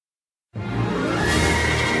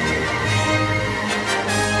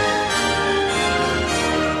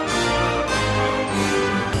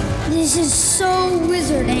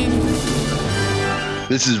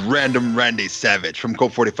This is Random Randy Savage from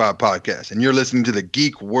Code 45 Podcast, and you're listening to the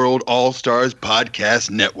Geek World All-Stars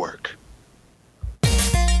Podcast Network.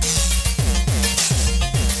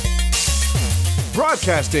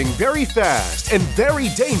 Broadcasting very fast and very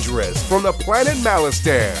dangerous from the planet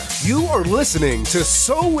Malastare. You are listening to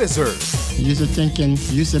So Wizard. You're thinking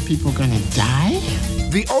people gonna die?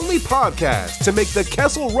 The only podcast to make the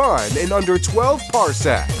Kessel Run in under 12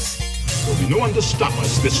 parsecs. There'll be no one to stop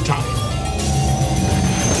us this time.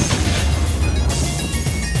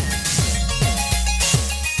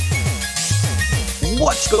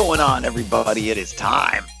 What's going on, everybody? It is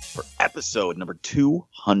time for episode number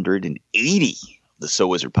 280 of the So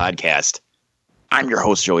Wizard Podcast. I'm your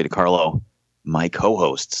host, Joey DiCarlo. My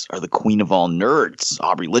co-hosts are the queen of all nerds,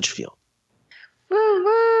 Aubrey Litchfield. Woo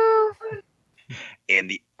woo! And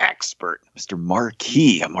the expert, Mr.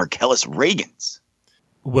 Marquis Marcellus Reagans.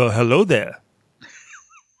 Well, hello there.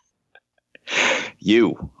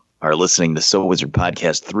 You are listening to So Wizard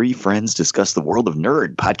Podcast. Three friends discuss the world of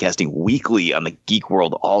nerd, podcasting weekly on the Geek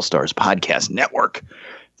World All-Stars Podcast Network.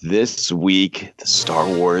 This week, the Star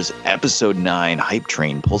Wars Episode 9 Hype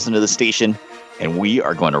Train pulls into the station, and we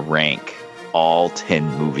are going to rank all 10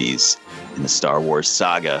 movies in the Star Wars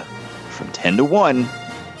saga from 10 to 1,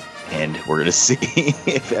 and we're going to see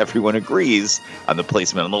if everyone agrees on the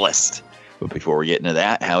placement on the list. But before we get into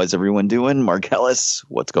that, how is everyone doing? Marcellus,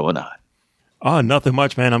 what's going on? Nothing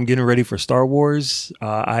much, man. I'm getting ready for Star Wars.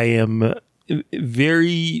 I am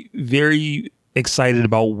very, very excited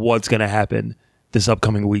about what's going to happen this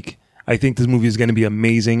upcoming week. I think this movie is going to be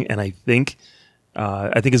amazing, and I think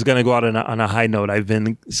it's going to go out on a high note. I've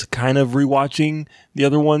been kind of rewatching the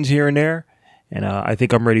other ones here and there, and I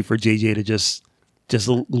think I'm ready for JJ to just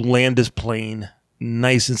land this plane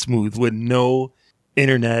nice and smooth with no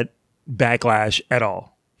internet backlash at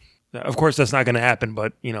all. Of course, that's not going to happen,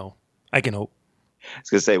 but I can hope. I was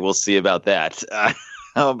going to say, we'll see about that.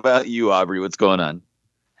 How about you, Aubrey? What's going on?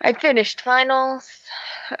 I finished finals,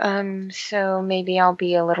 so maybe I'll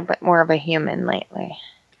be a little bit more of a human lately.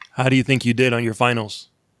 How do you think you did on your finals?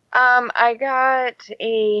 I got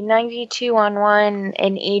a 92 on one,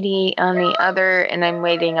 an 88 on the other, and I'm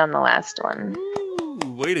waiting on the last one. Ooh,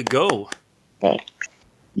 way to go. Thanks.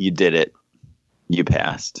 You did it. You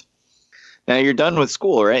passed. Now you're done with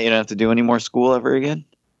school, right? You don't have to do any more school ever again?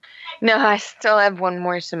 No, I still have one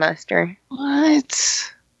more semester.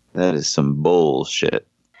 What? That is some bullshit.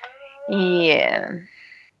 Yeah.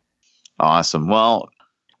 Awesome. Well,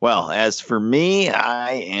 as for me,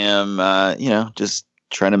 I am, just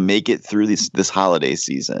trying to make it through this holiday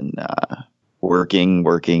season. Working,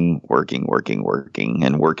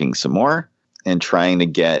 and working some more, and trying to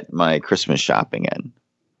get my Christmas shopping in.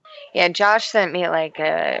 Yeah, Josh sent me like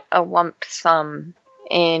a lump sum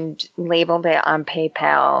and labeled it on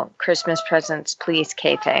PayPal, Christmas presents, please,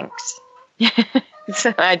 K, thanks.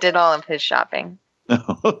 So I did all of his shopping.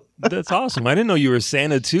 That's awesome. I didn't know you were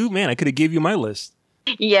Santa too. Man, I could have gave you my list.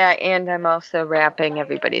 Yeah, and I'm also wrapping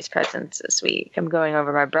everybody's presents this week. I'm going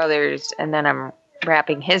over my brother's, and then I'm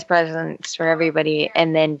wrapping his presents for everybody,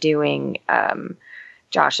 and then doing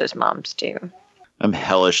Josh's mom's too. I'm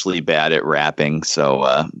hellishly bad at wrapping,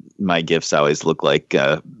 so my gifts always look like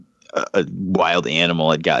a wild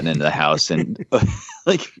animal had gotten into the house and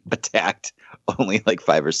attacked only like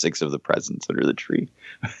 5 or 6 of the presents under the tree.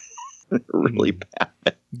 Really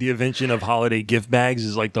bad. The invention of holiday gift bags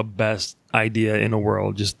is like the best idea in the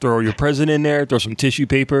world. Just throw your present in there, throw some tissue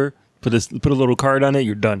paper, put a little card on it,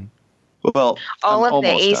 you're done. Well, all of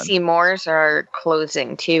the AC Moores are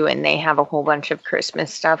closing too, and they have a whole bunch of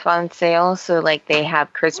Christmas stuff on sale. So like they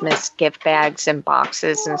have Christmas gift bags and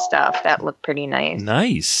boxes and stuff that look pretty nice.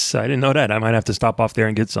 Nice. I didn't know that. I might have to stop off there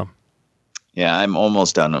and get some. Yeah, I'm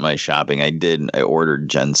almost done with my shopping. I ordered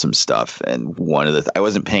Jen some stuff, and one of I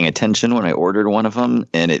wasn't paying attention when I ordered one of them,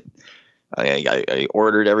 and I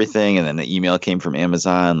ordered everything, and then the email came from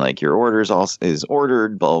Amazon like your order is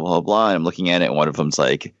ordered, blah blah blah. And I'm looking at it, and one of them's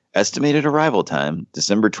like estimated arrival time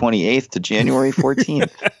December 28th to January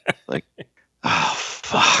 14th. Like, oh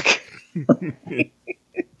fuck.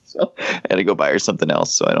 So I had to go buy her something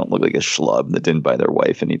else so I don't look like a schlub that didn't buy their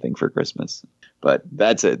wife anything for Christmas. But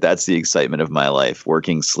that's it. That's the excitement of my life.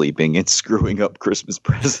 Working, sleeping, and screwing up Christmas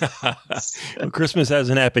presents. Well, Christmas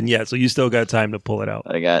hasn't happened yet, so you still got time to pull it out.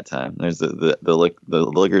 I got time. There's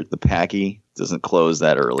the packy doesn't close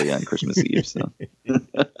that early on Christmas Eve. So.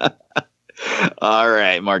 All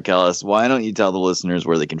right, Marcellus, why don't you tell the listeners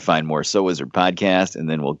where they can find more So Wizard Podcast, and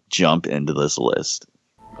then we'll jump into this list.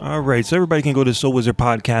 All right, so everybody can go to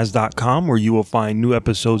SoulWizardPodcast.com where you will find new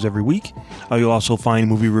episodes every week. You'll also find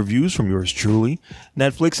movie reviews from yours truly,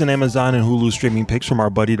 Netflix and Amazon and Hulu streaming picks from our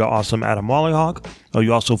buddy, the awesome Adam Wallyhawk.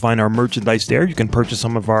 You also find our merchandise there. You can purchase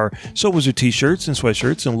some of our Soul Wizard t-shirts and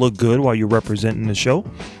sweatshirts and look good while you're representing the show.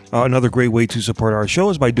 Another great way to support our show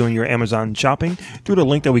is by doing your Amazon shopping through the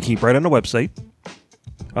link that we keep right on the website.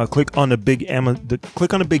 Click on the big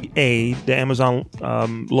A, the Amazon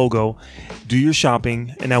logo, do your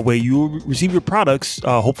shopping, and that way you'll receive your products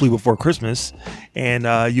hopefully before Christmas, and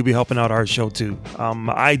you'll be helping out our show too.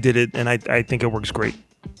 I did it, and I think it works great.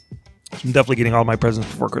 I'm definitely getting all my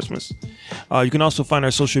presents before Christmas. You can also find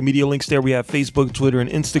our social media links there. We have Facebook, Twitter, and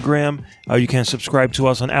Instagram. You can subscribe to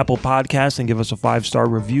us on Apple Podcasts and give us a 5-star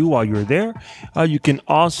review while you're there. You can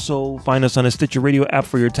also find us on a Stitcher Radio app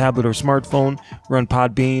for your tablet or smartphone. We're on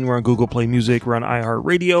Podbean, we're on Google Play Music, we're on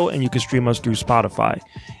iHeartRadio, and you can stream us through Spotify.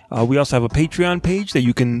 We also have a Patreon page that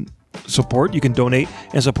you can support. You can donate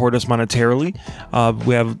and support us monetarily.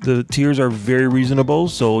 We have the tiers are very reasonable,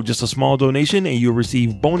 so just a small donation and you'll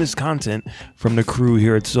receive bonus content from the crew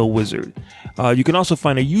here at Soul Wizard. You can also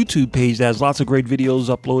find a YouTube page that has lots of great videos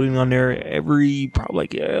uploading on there at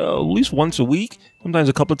least once a week, sometimes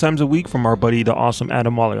a couple of times a week, from our buddy, the awesome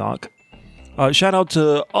Adam Wallyhawk. Shout out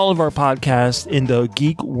to all of our podcasts in the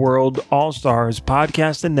Geek World All Stars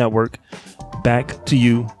Podcast and Network. Back to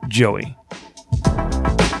you, Joey.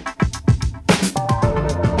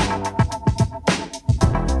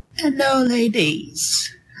 Hello,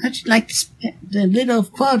 ladies. How'd you like to spend a little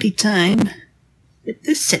quality time with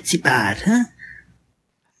this sexy bod, huh?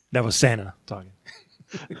 That was Santa talking.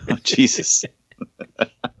 Oh, Jesus.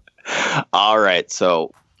 All right,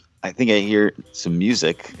 so I think I hear some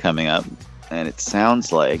music coming up, and it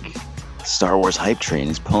sounds like Star Wars Hype Train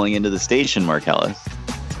is pulling into the station, Mark Ellis.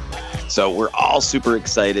 So we're all super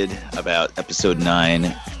excited about Episode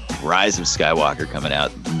 9, Rise of Skywalker, coming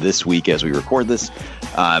out this week as we record this.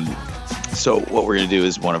 So what we're going to do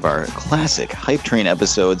is one of our classic Hype Train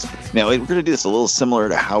episodes. Now, we're going to do this a little similar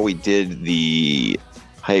to how we did the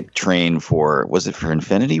Hype Train was it for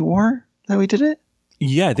Infinity War that we did it?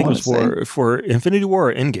 Yeah, I think it was for Infinity War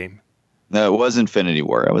or Endgame. No, it was Infinity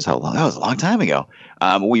War. That was a long time ago.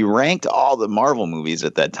 We ranked all the Marvel movies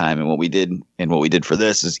at that time, and what we did for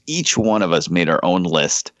this is each one of us made our own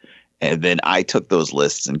list, and then I took those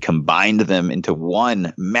lists and combined them into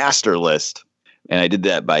one master list. And I did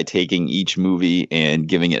that by taking each movie and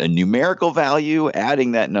giving it a numerical value,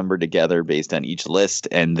 adding that number together based on each list,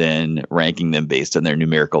 and then ranking them based on their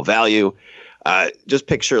numerical value. Just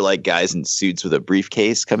picture like guys in suits with a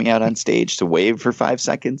briefcase coming out on stage to wave for 5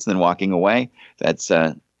 seconds and then walking away. That's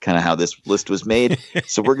kind of how this list was made.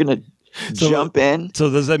 So we're going to jump in. So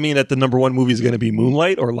does that mean that the number one movie is going to be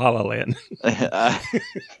Moonlight or La La Land?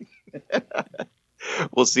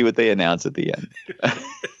 We'll see what they announce at the end.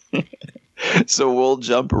 So we'll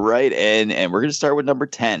jump right in, and we're going to start with number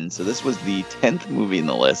 10. So this was the 10th movie in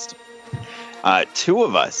the list. Two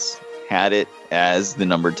of us had it as the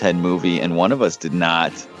number 10 movie, and one of us did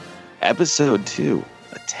not. Episode 2,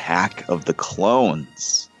 Attack of the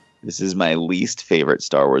Clones. This is my least favorite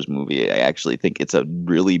Star Wars movie. I actually think it's a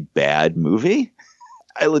really bad movie.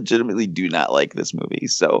 I legitimately do not like this movie,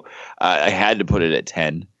 so I had to put it at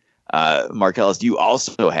 10. Mark Ellis, you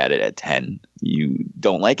also had it at 10. You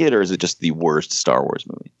don't like it, or is it just the worst Star Wars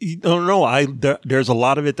movie? No. There's a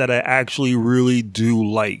lot of it that I actually really do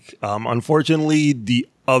like. Unfortunately, the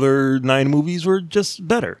other 9 movies were just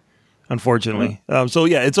better. Unfortunately, so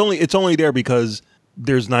yeah, it's only there because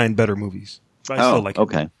there's 9 better movies. But I still like it.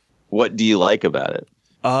 Okay. What do you like about it?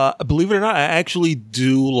 Believe it or not, I actually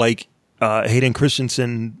do like Hayden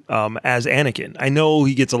Christensen as Anakin. I know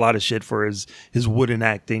he gets a lot of shit for his wooden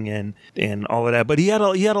acting and all of that, but he had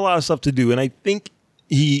a lot of stuff to do, and I think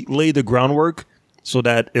he laid the groundwork so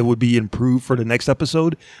that it would be improved for the next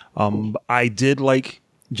episode. I did like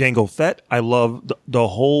Jango Fett. I love the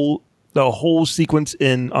whole sequence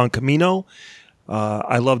on Kamino.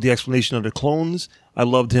 I loved the explanation of the clones. I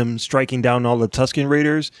loved him striking down all the Tusken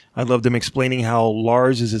Raiders. I loved him explaining how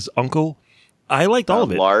Lars is his uncle. I liked all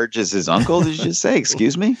of it. Large is his uncle, did you just say?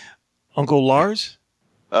 Excuse me? Uncle Lars?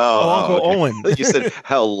 Uncle Owen. You said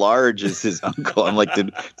how large is his uncle. I'm like, did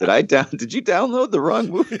you download the wrong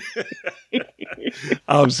movie?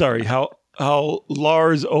 I'm sorry. How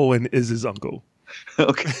Lars Owen is his uncle.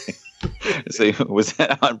 Okay. So was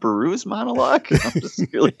that on Peru's monologue? I'm just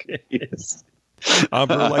really curious.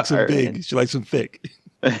 Peru likes them big. Right. She likes them thick.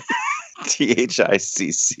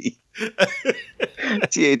 THICC.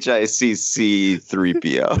 THICC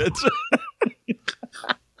 3PO. That's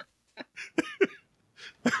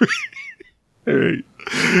right. All right.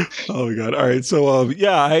 Oh my god! All right, so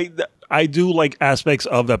yeah, I do like aspects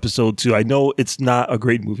of episode 2. I know it's not a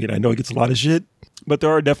great movie, and I know it gets a lot of shit, but there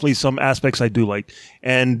are definitely some aspects I do like.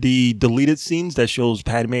 And the deleted scenes that shows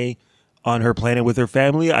Padme on her planet with her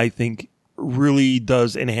family, I think really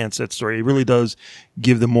does enhance that story. It really does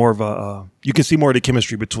give them more of a. You can see more of the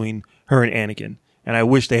chemistry between her and Anakin, and I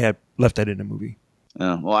wish they had left that in the movie.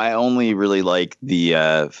 Well, I only really like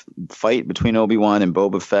the fight between Obi-Wan and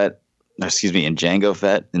Boba Fett. Excuse me, and Jango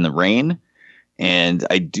Fett in the rain. And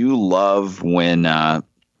I do love when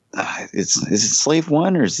is it Slave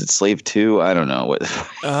 1 or is it Slave 2? I don't know what.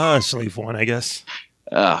 Slave 1, I guess.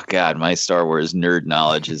 Oh God, my Star Wars nerd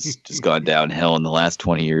knowledge has just gone downhill in the last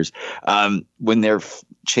 20 years. When they're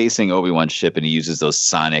chasing Obi-Wan's ship and he uses those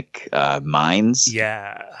sonic mines.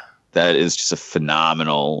 Yeah. That is just a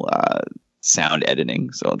phenomenal sound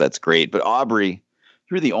editing. So that's great. But Aubrey,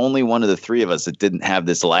 you're the only one of the three of us that didn't have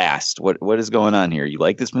this last. What is going on here? You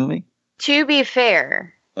like this movie? To be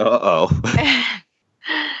fair, I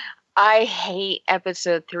hate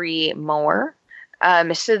episode 3 more.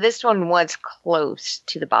 So this one was close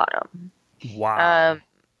to the bottom. Wow.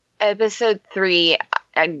 Episode 3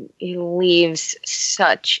 leaves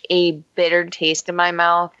such a bitter taste in my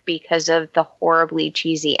mouth because of the horribly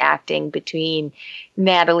cheesy acting between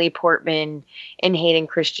Natalie Portman and Hayden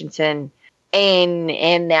Christensen.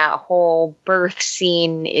 And that whole birth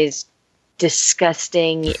scene is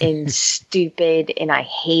disgusting and stupid, and I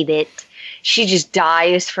hate it. She just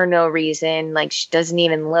dies for no reason. Like, she doesn't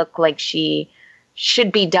even look like she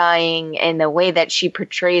should be dying, and the way that she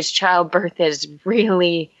portrays childbirth is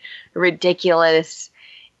really ridiculous.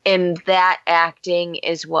 And that acting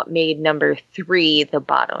is what made number 3 the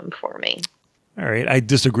bottom for me. All right, I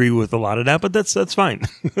disagree with a lot of that, but that's fine.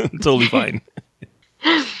 Totally fine.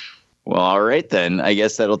 Well, all right then. I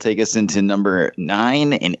guess that'll take us into number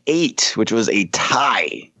 9 and 8, which was a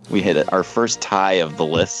tie. We hit our first tie of the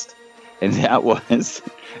list, and that was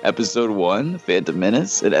episode 1, Phantom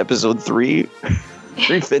Menace, and episode 3,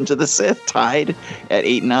 Revenge of the Sith, tied at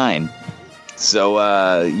 8-9.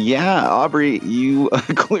 So, yeah, Aubrey, you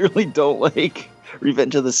clearly don't like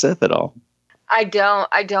Revenge of the Sith at all. I don't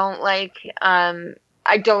like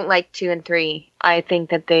 2 and 3. I think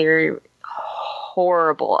that they're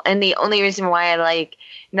horrible. And the only reason why I like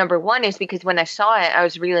number 1 is because when I saw it, I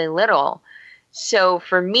was really little. So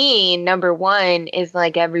for me, number 1 is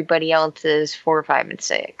like everybody else's 4, 5, and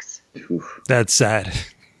 6. That's sad.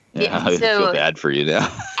 Yeah, I feel bad for you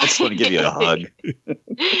now. I just want to give you a hug.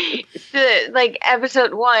 Like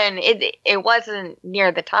episode 1, it wasn't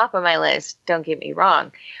near the top of my list, don't get me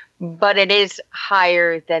wrong, but it is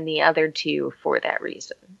higher than the other 2 for that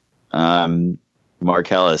reason.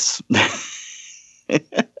 Mark Ellis.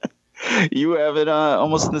 You have it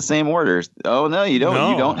almost in the same order. Oh, no, you don't.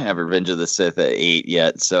 No. You don't have Revenge of the Sith at 8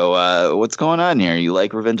 yet. So what's going on here? You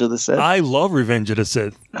like Revenge of the Sith? I love Revenge of the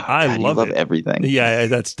Sith. I love everything. Yeah,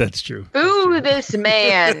 that's true. Boo this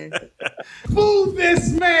man. Boo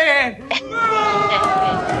this man.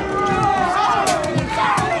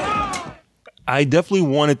 I definitely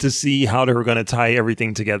wanted to see how they were going to tie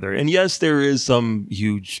everything together. And yes, there is some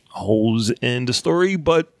huge holes in the story,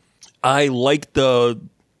 but I like the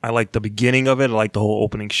beginning of it. I like the whole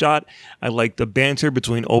opening shot. I like the banter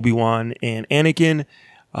between Obi-Wan and Anakin.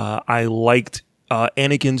 I liked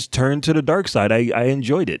Anakin's turn to the dark side. I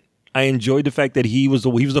enjoyed it. I enjoyed the fact that he was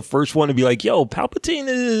the first one to be like, yo,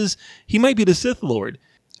 Palpatine he might be the Sith Lord.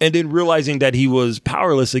 And then realizing that he was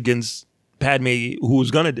powerless against Padme,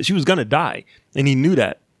 she was gonna die. And he knew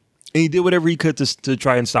that. And he did whatever he could to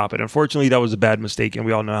try and stop it. Unfortunately, that was a bad mistake, and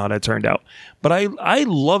we all know how that turned out. But I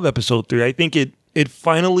love episode 3. I think it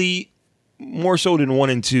finally, more so than 1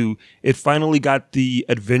 and 2, it finally got the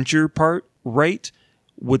adventure part right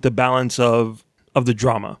with the balance of the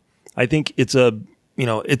drama. I think it's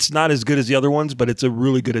it's not as good as the other ones, but it's a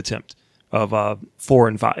really good attempt of 4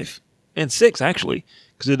 and 5 and 6 actually,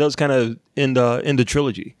 because it does kind of end the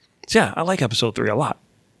trilogy. So yeah, I like episode 3 a lot.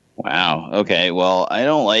 Wow. Okay. Well, I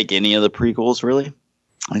don't like any of the prequels really.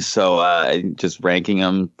 So just ranking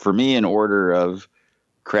them for me in order of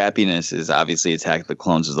crappiness is obviously Attack of the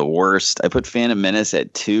Clones is the worst. I put Phantom Menace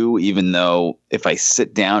at 2, even though if I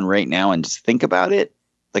sit down right now and just think about it,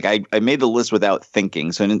 like I made the list without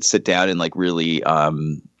thinking. So I didn't sit down and like really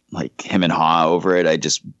like hem and haw over it. I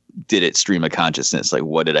just did it stream of consciousness. Like,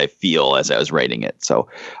 what did I feel as I was writing it? So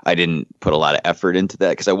I didn't put a lot of effort into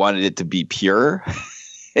that because I wanted it to be pure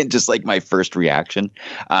and just like my first reaction.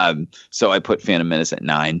 So I put Phantom Menace at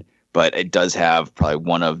 9. But it does have probably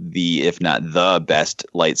one of the, if not the best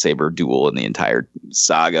lightsaber duel in the entire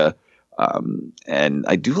saga. And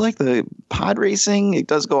I do like the pod racing. It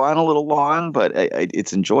does go on a little long, but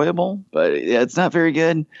it's enjoyable. But it's not very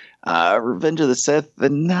good. Revenge of the Sith,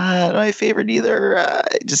 not my favorite either.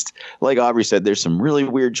 Just like Aubrey said, there's some really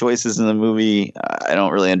weird choices in the movie. I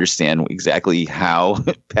don't really understand exactly how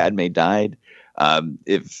Padme died.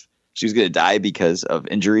 If she was going to die because of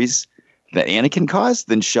injuries that Anakin caused,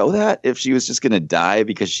 then show that. If she was just going to die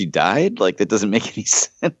because she died, like that doesn't make any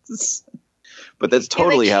sense. But that's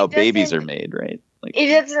totally how babies are made, right? Like, it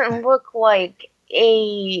doesn't look like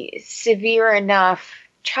a severe enough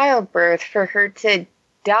childbirth for her to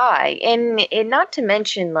die. And not to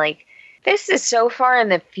mention, like, this is so far in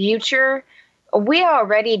the future. We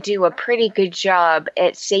already do a pretty good job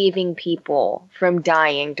at saving people from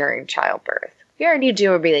dying during childbirth. We already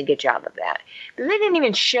do a really good job of that. But they didn't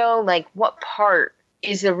even show, like, what part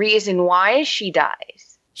is the reason why she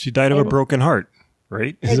dies. She died of a broken heart,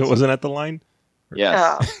 right? Wasn't that the line? Yes.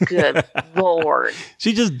 Oh, good Lord.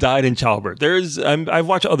 She just died in childbirth. I've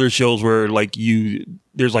watched other shows where like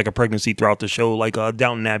there's like a pregnancy throughout the show, like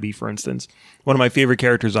Downton Abbey, for instance. One of my favorite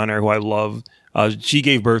characters on there who I love, she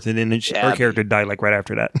gave birth and then her character died like right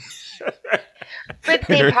after that. But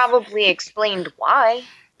they probably explained why.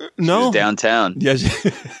 No. She was downtown. Yeah,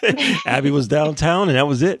 Abby was downtown and that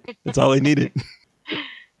was it. That's all they needed.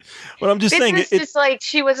 But I'm just saying, it's just like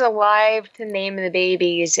she was alive to name the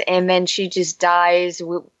babies, and then she just dies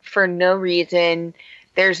for no reason.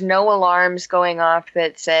 There's no alarms going off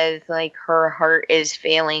that says like her heart is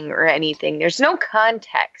failing or anything. There's no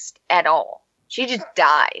context at all. She just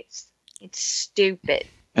dies. It's stupid.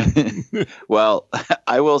 Well,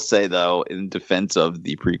 I will say though, in defense of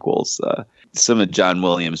the prequels, some of John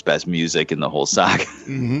Williams' best music in the whole saga.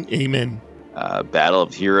 Mm-hmm. Amen. Battle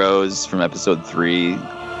of Heroes from Episode 3.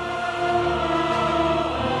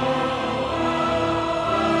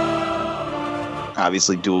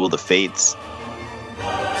 Obviously, Duel of the Fates.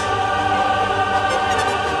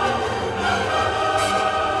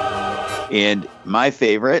 And my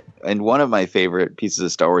favorite, and one of my favorite pieces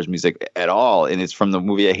of Star Wars music at all, and it's from the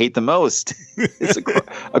movie I hate the most. It's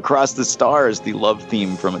Across the Stars. The love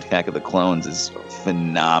theme from Attack of the Clones is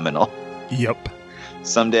phenomenal. Yep.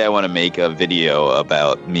 Someday I want to make a video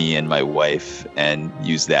about me and my wife and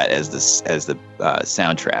use that as the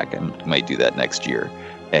soundtrack. I might do that next year.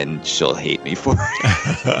 And she'll hate me for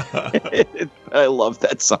it. I love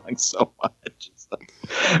that song so much.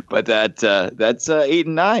 But that's 8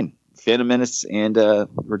 and 9. Phantom Menace and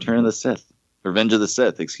Return of the Sith. Revenge of the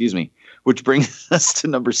Sith, excuse me. Which brings us to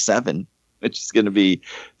number 7, which is going to be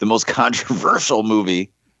the most controversial movie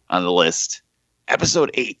on the list.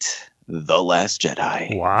 Episode 8, The Last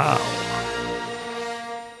Jedi. Wow.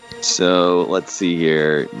 So let's see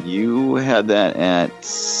here. You had that at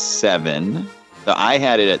 7. So I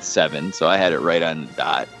had it at 7, so I had it right on the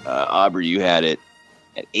dot. Aubrey, you had it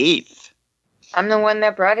at 8th. I'm the one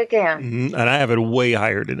that brought it down. Mm-hmm. And I have it way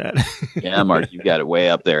higher than that. Yeah, Mark, you've got it way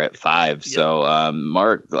up there at 5. Yep. So,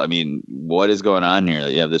 Mark, I mean, what is going on here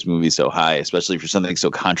that you have this movie so high, especially for something so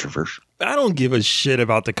controversial? I don't give a shit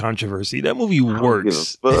about the controversy. That movie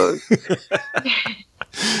works.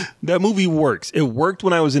 That movie works. It worked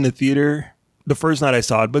when I was in the theater. The first night I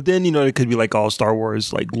saw it, but then, it could be like all Star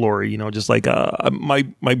Wars, like glory, just like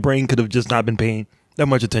my brain could have just not been paying that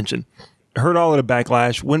much attention. Heard all of the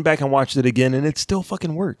backlash, went back and watched it again, and it still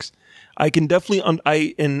fucking works. I can definitely,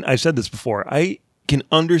 and I've said this before, I can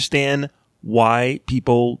understand why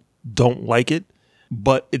people don't like it,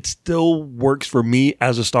 but it still works for me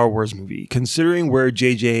as a Star Wars movie. Considering where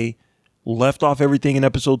JJ left off everything in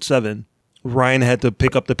episode 7, Ryan had to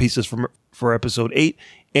pick up the pieces for episode 8,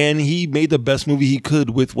 and he made the best movie he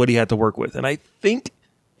could with what he had to work with. And I think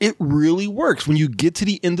it really works. When you get to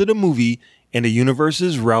the end of the movie and the universe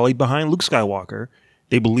is rallied behind Luke Skywalker,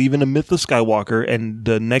 they believe in the myth of Skywalker, and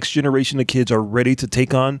the next generation of kids are ready to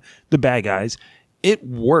take on the bad guys, it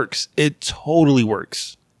works. It totally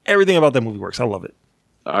works. Everything about that movie works. I love it.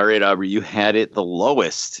 All right, Aubrey, you had it the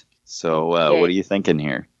lowest. So what are you thinking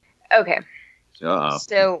here? Okay.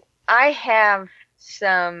 So I have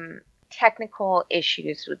some technical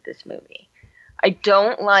issues with this movie. I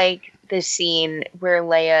don't like the scene where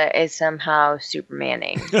Leia is somehow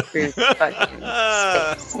Supermaning through fucking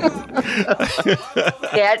space.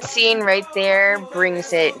 That scene right there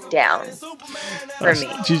brings it down for me.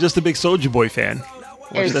 She's just a big Soulja Boy fan.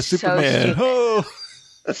 It's that Superman.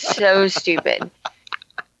 So stupid.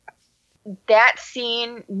 That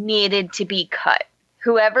scene needed to be cut.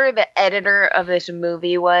 Whoever the editor of this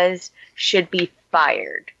movie was should be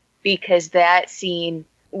fired, because that scene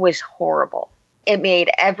was horrible. It made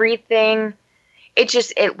everything,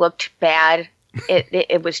 it looked bad.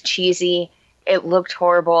 It was cheesy. It looked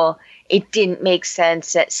horrible. It didn't make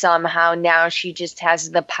sense that somehow now she just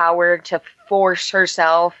has the power to force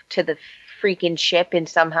herself to the freaking ship and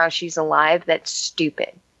somehow she's alive. That's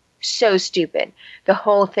stupid. So stupid. The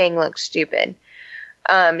whole thing looks stupid.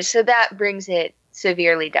 So that brings it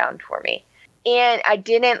severely down for me. And I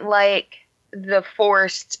didn't like the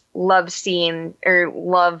forced love scene or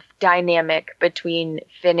love dynamic between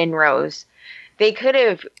Finn and Rose. They could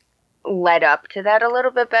have led up to that a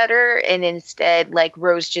little bit better, and instead, like,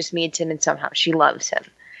 Rose just meets him and somehow she loves him.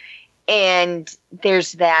 And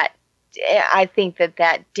there's that. I think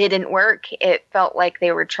that didn't work. It felt like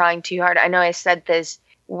they were trying too hard. I know I said this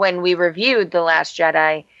when we reviewed The Last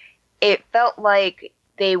Jedi. It felt like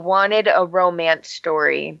they wanted a romance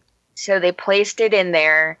story, so they placed it in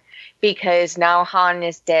there because now Han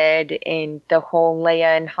is dead and the whole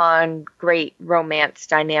Leia and Han great romance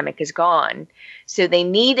dynamic is gone. So they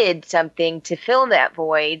needed something to fill that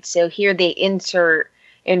void. So here they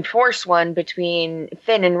enforce one between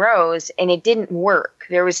Finn and Rose, and it didn't work.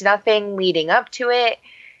 There was nothing leading up to it.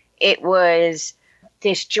 It was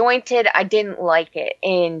disjointed. I didn't like it.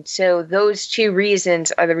 And so those two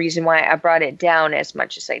reasons are the reason why I brought it down as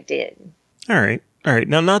much as I did. All right.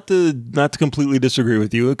 Now, not to completely disagree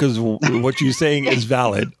with you, because what you're saying is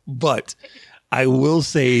valid, but I will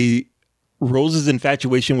say Rose's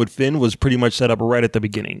infatuation with Finn was pretty much set up right at the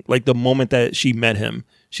beginning. Like the moment that she met him,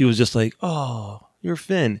 she was just like, "Oh, you're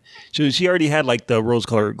Finn." So she already had like the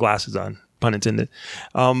rose-colored glasses on, pun intended.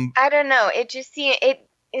 I don't know. It just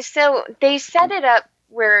so they set it up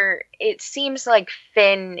where it seems like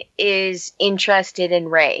Finn is interested in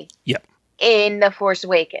Rey. Yep. In The Force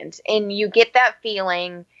Awakens, and you get that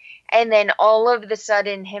feeling, and then all of the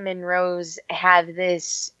sudden him and Rose have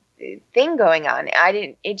this thing going on.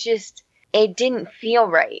 It didn't feel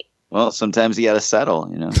right. Well, sometimes you gotta settle,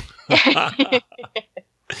 you know.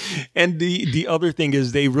 And the other thing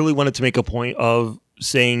is they really wanted to make a point of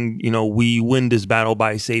saying, you know, we win this battle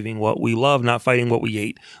by saving what we love, not fighting what we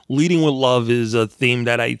hate. Leading with love is a theme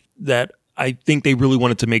that I think they really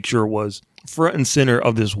wanted to make sure was front and center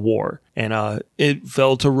of this war. And it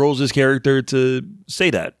fell to Rose's character to say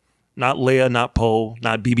that. Not Leia, not Poe,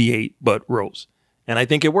 not BB-8, but Rose. And I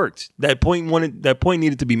think it worked. That point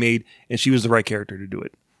needed to be made, and she was the right character to do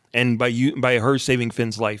it. And by her saving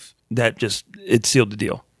Finn's life, it sealed the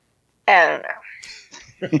deal. I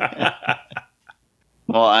don't know.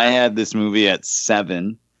 Well, I had this movie at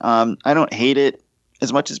 7. I don't hate it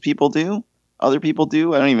as much as people do. Other people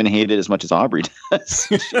do. I don't even hate it as much as Aubrey does.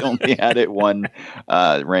 She only had it one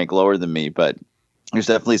rank lower than me, but there's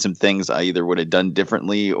definitely some things I either would have done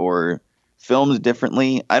differently or filmed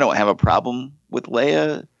differently. I don't have a problem with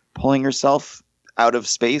Leia pulling herself out of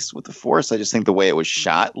space with the Force. I just think the way it was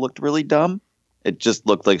shot looked really dumb. It just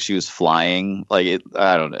looked like she was flying. Like it,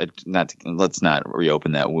 I don't know. Let's not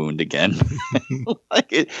reopen that wound again. Like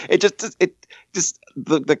it just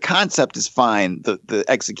the concept is fine. The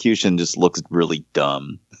execution just looks really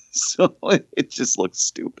dumb. So it just looks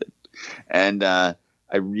stupid. And I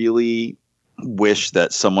really wish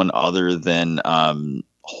that someone other than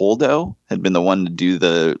Holdo had been the one to do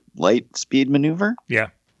the light speed maneuver. Yeah.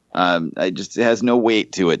 It has no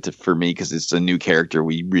weight to it for me because it's a new character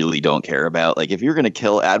we really don't care about. Like if you're going to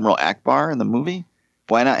kill Admiral Akbar in the movie,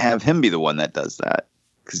 why not have him be the one that does that?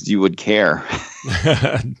 Because you would care.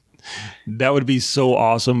 That would be so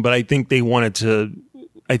awesome. But I think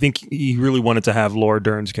I think he really wanted to have Laura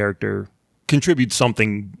Dern's character contribute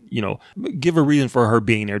something, you know, give a reason for her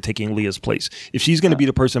being there, taking Leah's place. If she's going to be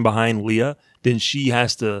the person behind Leah, then she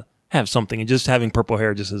has to have something, and just having purple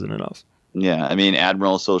hair just isn't enough. Yeah, I mean,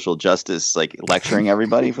 Admiral Social Justice, like lecturing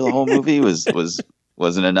everybody for the whole movie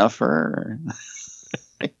wasn't enough for her.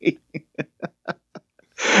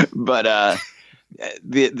 But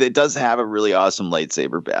it does have a really awesome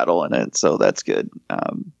lightsaber battle in it, so that's good.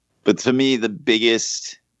 But to me, the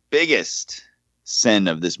biggest sin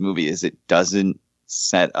of this movie is it doesn't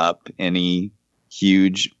set up any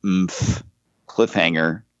huge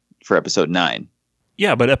cliffhanger for episode 9.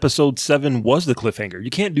 Yeah, but episode 7 was the cliffhanger. You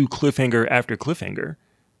can't do cliffhanger after cliffhanger.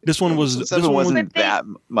 This one wasn't that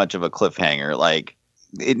much of a cliffhanger. Like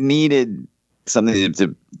it needed something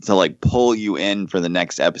to like pull you in for the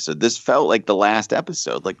next episode. This felt like the last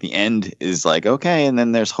episode. Like the end is like, okay, and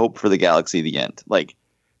then there's hope for the galaxy, the end. Like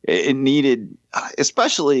it needed,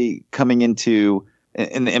 especially coming into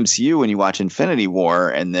in the MCU when you watch Infinity War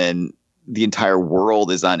and then the entire world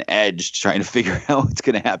is on edge trying to figure out what's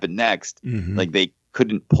going to happen next. Mm-hmm. Like they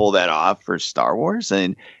couldn't pull that off for Star Wars,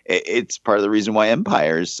 and it's part of the reason why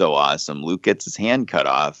Empire is so awesome. Luke gets his hand cut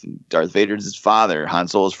off. Darth Vader's his father. Han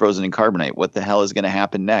Solo is frozen in carbonite. What the hell is going to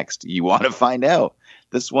happen next? You want to find out.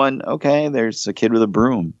 This one, okay, there's a kid with a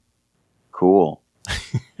broom. Cool.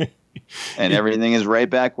 And everything is right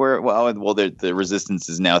back where, the Resistance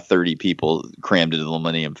is now 30 people crammed into the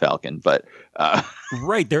Millennium Falcon, but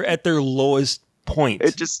right, they're at their lowest point.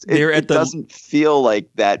 It doesn't feel like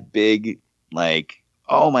that big, like,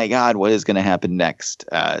 oh my God, what is going to happen next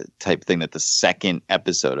type thing that the second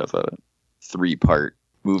episode of a 3-part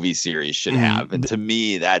movie series should have. And to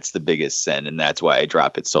me, that's the biggest sin, and that's why I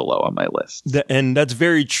drop it so low on my list. And that's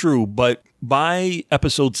very true, but by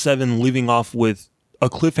episode 7 leaving off with a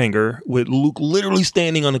cliffhanger with Luke literally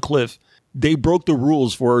standing on a cliff, they broke the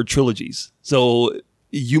rules for trilogies. So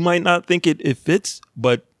you might not think it fits,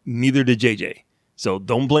 but neither did JJ. So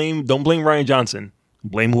don't blame Rian Johnson.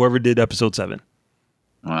 Blame whoever did episode 7.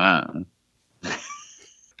 Wow.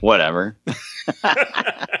 Whatever.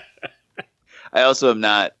 I also am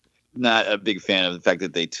not a big fan of the fact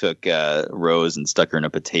that they took Rose and stuck her in a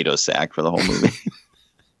potato sack for the whole movie.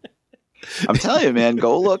 I'm telling you, man,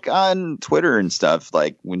 go look on Twitter and stuff.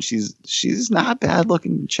 Like, when she's not a bad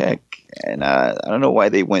looking chick, and I don't know why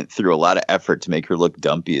they went through a lot of effort to make her look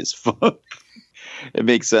dumpy as fuck. It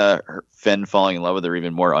makes her Finn falling in love with her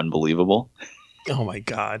even more unbelievable. Oh my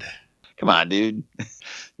God! Come on, dude.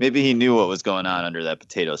 Maybe he knew what was going on under that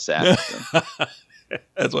potato sack. So.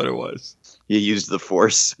 That's what it was. You used the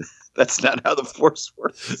Force. That's not how the Force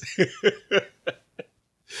works.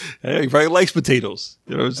 Hey, he probably likes potatoes.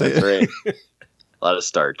 You know what I'm saying? That's right. A lot of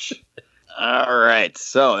starch. All right.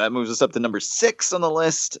 So that moves us up to number 6 on the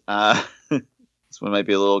list. This one might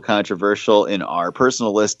be a little controversial in our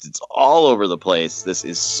personal list. It's all over the place. This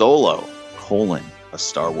is Solo, a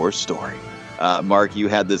Star Wars story. Mark, you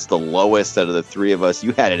had this the lowest out of the 3 of us.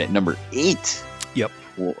 You had it at number 8. Yep.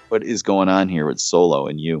 What is going on here with Solo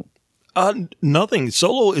and you? Nothing.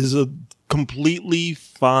 Solo is a completely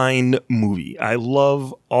fine movie. I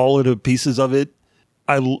love all of the pieces of it.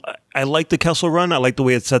 I like the Kessel Run. I like the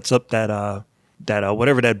way it sets up that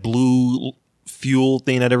whatever that blue fuel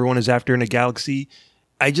thing that everyone is after in the galaxy.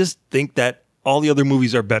 I just think that all the other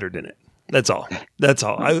movies are better than it. That's all.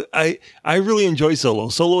 I really enjoy Solo.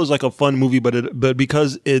 Solo is like a fun movie, but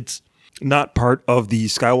because it's not part of the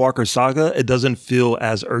Skywalker saga, it doesn't feel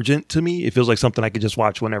as urgent to me. It feels like something I could just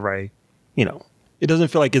watch whenever it doesn't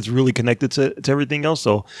feel like it's really connected to everything else.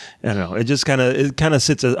 So I don't know. It just kind of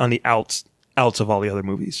sits on the outs of all the other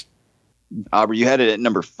movies. Aubrey, you had it at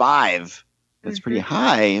number 5. That's pretty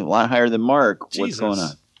high, a lot higher than Mark. Jesus. What's going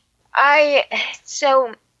on? I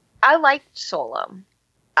liked Solo.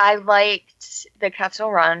 I liked the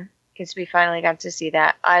Kessel Run because we finally got to see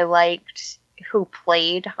that. I liked who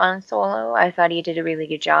played Han Solo. I thought he did a really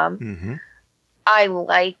good job. Mm-hmm. I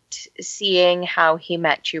liked seeing how he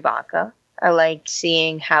met Chewbacca. I liked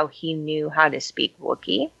seeing how he knew how to speak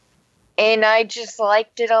Wookiee. And I just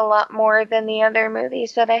liked it a lot more than the other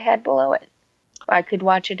movies that I had below it. I could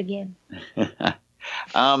watch it again.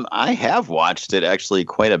 I have watched it actually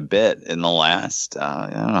quite a bit in the last, I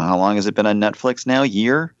don't know, how long has it been on Netflix now? A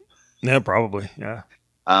year? Yeah, probably. Yeah.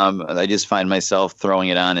 I just find myself throwing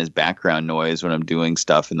it on as background noise when I'm doing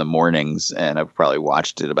stuff in the mornings, and I've probably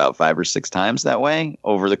watched it about 5 or 6 times that way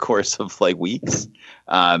over the course of like weeks.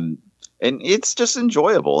 And it's just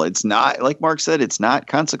enjoyable. It's not, like Mark said, it's not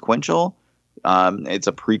consequential. It's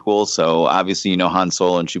a prequel, so obviously Han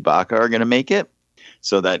Solo and Chewbacca are going to make it.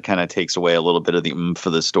 So that kind of takes away a little bit of the oomph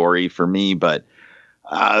of the story for me, but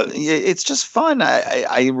it's just fun.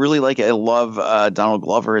 I really like it. I love Donald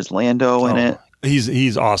Glover as Lando in it.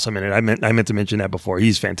 He's awesome in it. I meant to mention that before.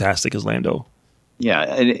 He's fantastic as Lando. Yeah,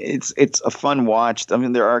 and it's a fun watch. I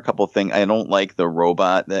mean, there are a couple of things. I don't like the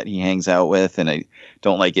robot that he hangs out with, and I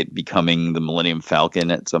don't like it becoming the Millennium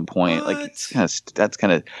Falcon at some point. What? Like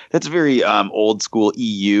that's very old school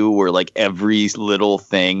EU, where like every little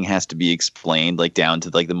thing has to be explained, like down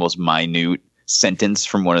to like the most minute sentence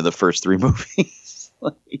from one of the first 3 movies.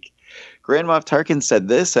 Like, Grand Moff Tarkin said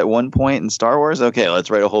this at one point in Star Wars. Okay,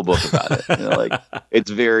 let's write a whole book about it. Like,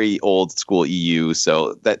 it's very old school EU,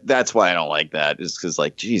 so that's why I don't like that. Is because,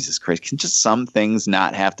 like, Jesus Christ, can just some things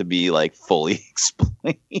not have to be like fully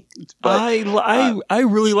explained? But, I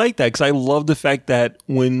really like that because I love the fact that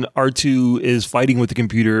when R2 is fighting with the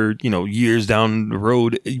computer, years down the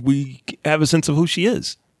road, we have a sense of who she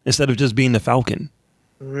is instead of just being the Falcon.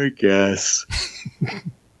 I guess.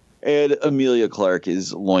 And Emilia Clarke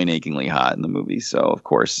is loin-achingly hot in the movie, so of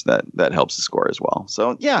course that helps the score as well.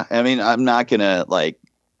 So yeah, I mean, I'm not gonna like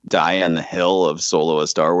die on the hill of Solo, a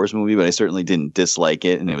Star Wars movie, but I certainly didn't dislike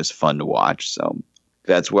it, and it was fun to watch. So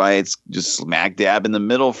that's why it's just smack dab in the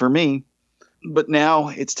middle for me. But now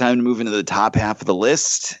it's time to move into the top half of the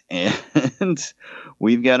list. And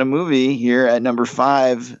we've got a movie here at number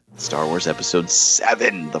 5, Star Wars Episode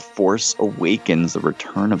 7, The Force Awakens, the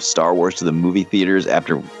return of Star Wars to the movie theaters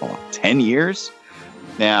after 10 years.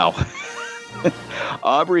 Now,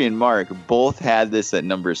 Aubrey and Mark both had this at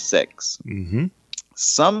number 6. Mm-hmm.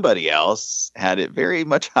 Somebody else had it very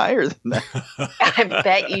much higher than that. I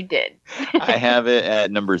bet you did. I have it at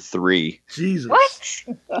number 3. Jesus. What?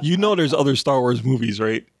 You know there's other Star Wars movies,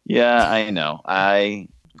 right? Yeah, I know. I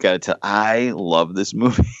gotta tell, I love this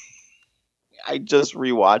movie. I just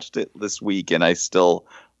rewatched it this week and I still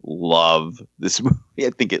love this movie. I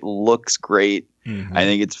think it looks great. Mm-hmm. I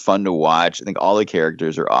think it's fun to watch. I think all the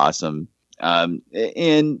characters are awesome.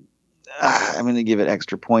 And I'm going to give it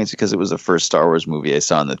extra points because it was the first Star Wars movie I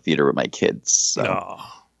saw in the theater with my kids. So.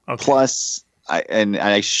 Oh, okay. Plus,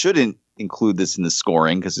 I shouldn't include this in the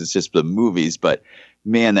scoring because it's just the movies, but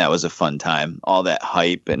man, that was a fun time. All that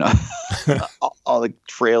hype and all the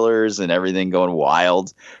trailers and everything going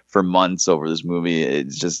wild for months over this movie.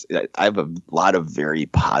 It's just, I have a lot of very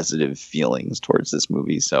positive feelings towards this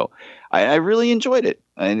movie. So I really enjoyed it.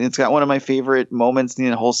 And it's got one of my favorite moments in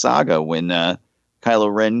the whole saga when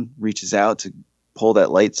Kylo Ren reaches out to pull that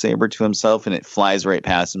lightsaber to himself and it flies right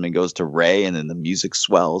past him and goes to Rey, and then the music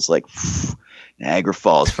swells like Niagara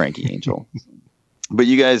Falls, Frankie Angel. But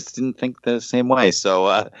you guys didn't think the same way,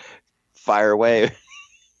 so fire away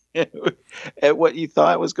at what you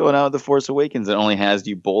thought was going on with The Force Awakens. It only has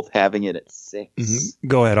you both having it at 6. Mm-hmm.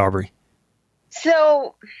 Go ahead, Aubrey.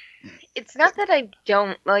 So, it's not that I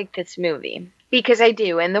don't like this movie, because I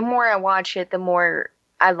do, and the more I watch it, the more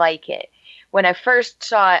I like it. When I first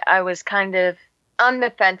saw it, I was kind of on the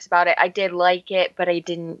fence about it. I did like it, but I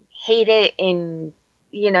didn't hate it, and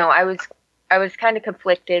I was kind of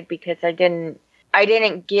conflicted because I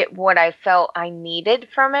didn't get what I felt I needed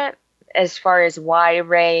from it, as far as why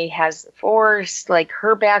Rey has the Force, like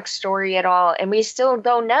her backstory at all, and we still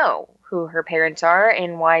don't know who her parents are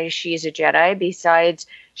and why she's a Jedi. Besides,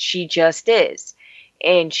 she just is,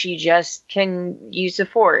 and she just can use the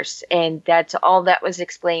Force, and that's all that was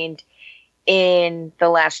explained in The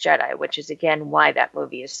Last Jedi, which is again why that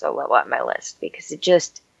movie is so low on my list, because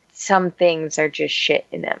some things are just shit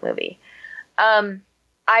in that movie.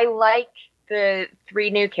 I like the 3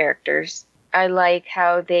 new characters. I like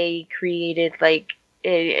how they created like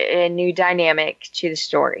a new dynamic to the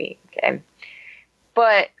story. Okay.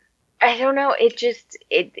 But I don't know,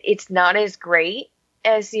 it's not as great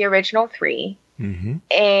as the original 3. Mm-hmm.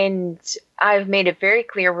 And I've made it very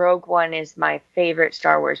clear Rogue One is my favorite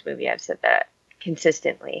Star Wars movie. I've said that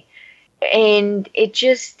consistently. And it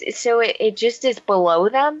just is below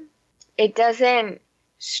them. It doesn't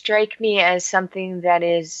strike me as something that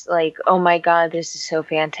is like, oh my God, this is so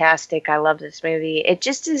fantastic. I love this movie. It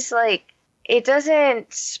just is like, it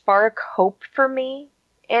doesn't spark hope for me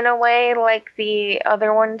in a way like the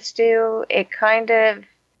other ones do. It kind of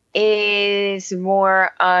is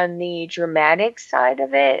more on the dramatic side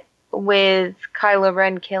of it, with Kylo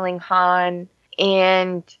Ren killing Han,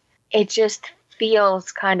 and it just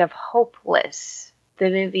feels kind of hopeless. The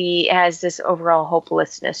movie has this overall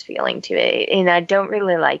hopelessness feeling to it, and I don't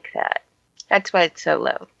really like that. That's why it's so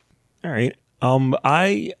low. All right.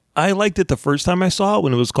 I liked it the first time I saw it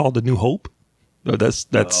when it was called A New Hope. No, that's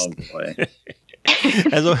Oh boy.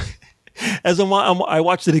 I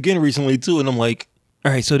watched it again recently too, and I'm like,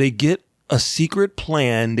 all right, so they get a secret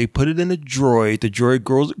plan, they put it in a droid, the droid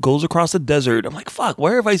goes across the desert. I'm like, fuck,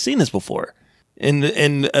 where have I seen this before? And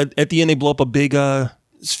at the end they blow up a big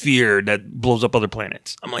sphere that blows up other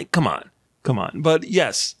planets. I'm like, come on. But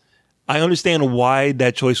yes, I understand why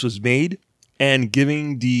that choice was made, and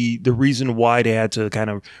giving the reason why they had to kind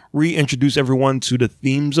of reintroduce everyone to the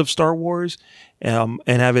themes of Star Wars, and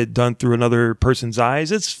have it done through another person's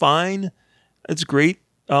eyes. It's fine. It's great.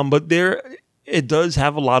 But it does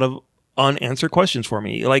have a lot of unanswered questions for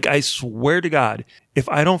me. Like, I swear to God, if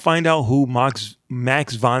I don't find out who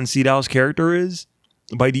Max von Sydow's character is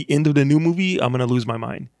by the end of the new movie, I'm going to lose my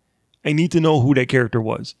mind. I need to know who that character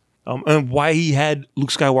was, and why he had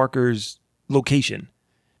Luke Skywalker's location,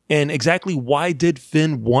 and exactly why did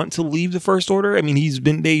Finn want to leave the First Order? I mean,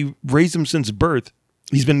 they raised him since birth.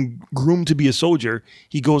 He's been groomed to be a soldier.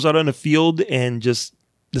 He goes out on the field and just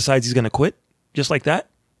decides he's going to quit just like that.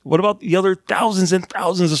 What about the other thousands and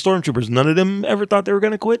thousands of stormtroopers? None of them ever thought they were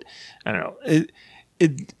going to quit. I don't know.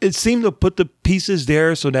 It seemed to put the pieces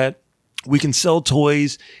there so that we can sell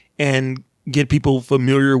toys and get people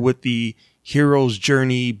familiar with the hero's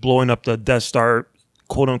journey blowing up the Death Star,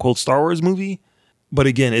 quote unquote, Star Wars movie. But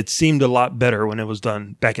again, it seemed a lot better when it was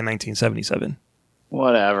done back in 1977.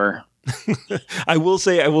 Whatever. I will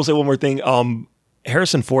say one more thing.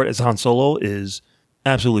 Harrison Ford as Han Solo is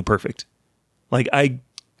absolutely perfect. Like, I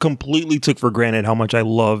completely took for granted how much I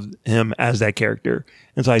loved him as that character.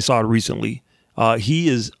 And so I saw it recently. He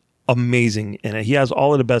is amazing in it. He has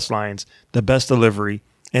all of the best lines, the best delivery,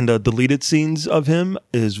 and the deleted scenes of him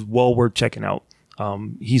is well worth checking out.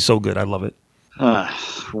 He's so good. I love it.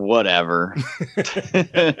 Whatever.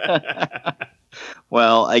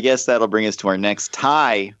 Well, I guess that'll bring us to our next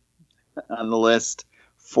tie on the list.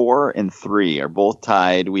 4 and 3 are both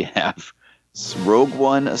tied. We have Rogue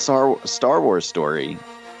One, a Star Wars story,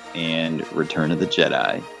 and Return of the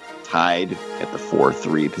Jedi tied at the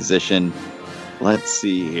 4-3 position. Let's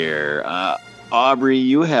see here. Aubrey,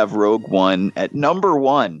 you have Rogue One at number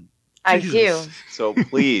 1. I do. So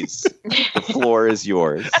please, the floor is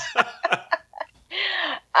yours.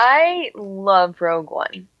 I love Rogue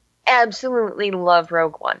One. Absolutely love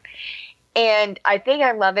Rogue One. And I think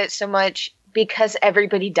I love it so much because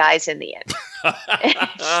everybody dies in the end.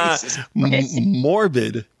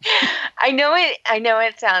 Morbid. I know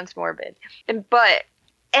it sounds morbid. But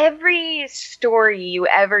every story you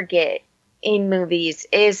ever get in movies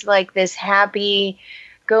is like this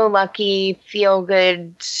happy-go-lucky,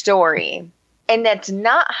 feel-good story. And that's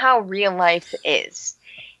not how real life is.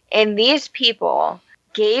 And these people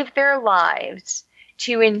gave their lives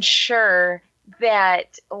to ensure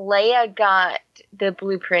that Leia got the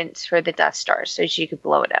blueprints for the Death Star so she could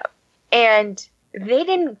blow it up. And they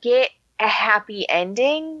didn't get a happy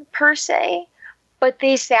ending, per se, but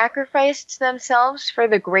they sacrificed themselves for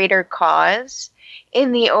the greater cause.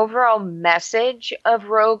 And the overall message of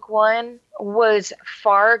Rogue One was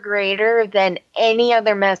far greater than any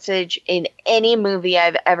other message in any movie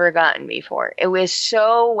I've ever gotten before. It was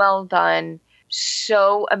so well done,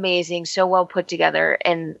 so amazing, so well put together,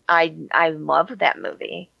 and I love that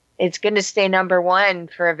movie. It's going to stay number 1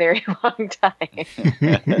 for a very long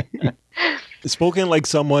time. Spoken like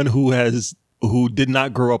someone who did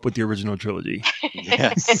not grow up with the original trilogy.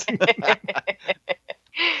 Yes.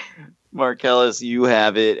 Marcellus, you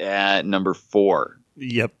have it at number 4.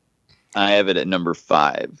 Yep. I have it at number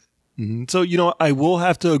 5. Mm-hmm. So, I will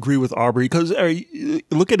have to agree with Aubrey because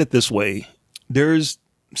look at it this way. There's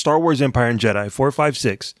Star Wars Empire and Jedi, 4, 5,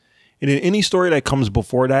 6. And in any story that comes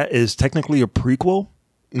before that is technically a prequel,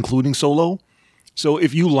 including Solo. So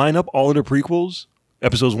if you line up all of the prequels,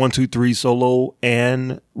 episodes 1, 2, 3, Solo,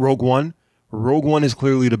 and Rogue One is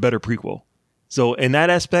clearly the better prequel. So in that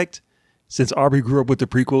aspect, since Aubrey grew up with the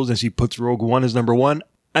prequels and she puts Rogue One as number 1,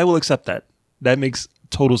 I will accept that. That makes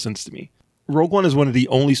total sense to me. Rogue One is one of the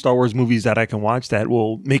only Star Wars movies that I can watch that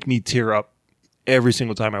will make me tear up every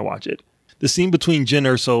single time I watch it. The scene between Jyn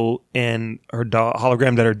Erso and her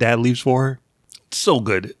hologram that her dad leaves for her, it's so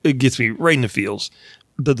good. It gets me right in the feels.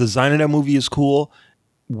 The design of that movie is cool.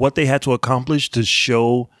 What they had to accomplish to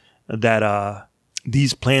show that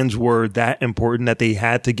these plans were that important that they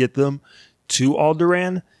had to get them to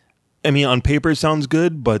Alderaan. I mean, on paper it sounds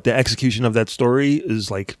good, but the execution of that story is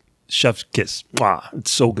like chef's kiss. Wow, it's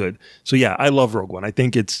so good. So yeah, I love Rogue One. I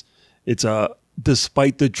think it's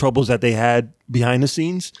despite the troubles that they had behind the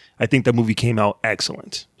scenes, I think that movie came out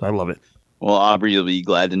excellent. I love it. Well, Aubrey, you'll be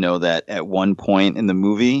glad to know that at one point in the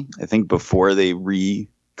movie, I think before they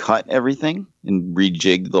recut everything and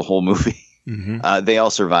rejigged the whole movie, they all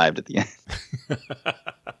survived at the end.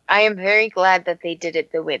 I am very glad that they did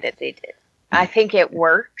it the way that they did. I think it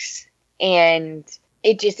works, and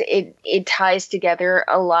it ties together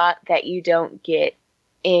a lot that you don't get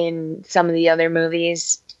in some of the other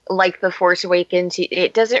movies. Like The Force Awakens,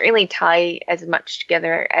 it doesn't really tie as much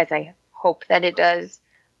together as I hope that it does.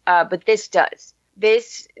 But this does.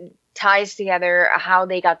 This ties together how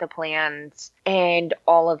they got the plans and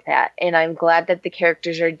all of that. And I'm glad that the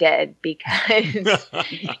characters are dead because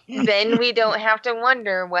then we don't have to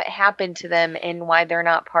wonder what happened to them and why they're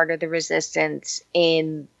not part of the Resistance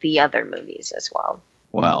in the other movies as well.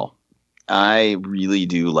 Well, I really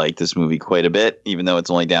do like this movie quite a bit, even though it's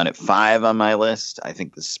only down at 5 on my list. I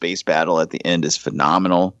think the space battle at the end is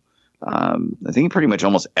phenomenal. I think pretty much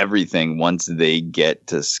almost everything once they get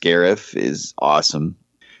to Scarif is awesome.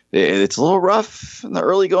 It's a little rough in the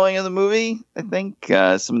early going of the movie, I think.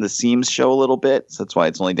 Some of the seams show a little bit, so that's why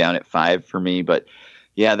it's only down at 5 for me. But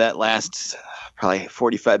yeah, that lasts probably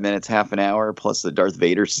 45 minutes, half an hour, plus the Darth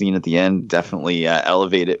Vader scene at the end definitely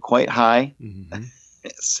elevate it quite high. Mm-hmm.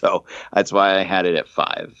 So that's why I had it at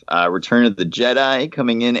 5. Return of the Jedi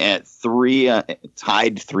coming in at 3,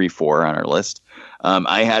 tied 3-4 on our list.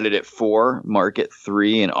 I had it at 4, Mark at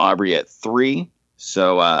 3, and Aubrey at 3.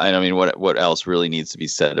 So I mean, what else really needs to be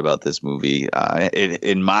said about this movie? It,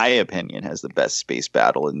 in my opinion, has the best space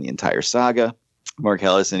battle in the entire saga. Mark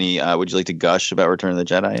Ellis, would you like to gush about Return of the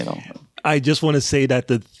Jedi at all? I just want to say that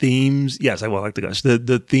the themes, yes, I will like to gush.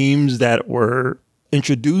 The themes that were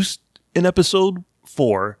introduced in episode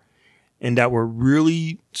 4 and that were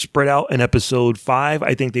really spread out in episode 5,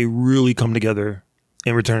 I think they really come together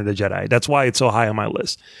in Return of the Jedi. That's why it's so high on my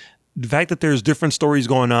list. The fact that there's different stories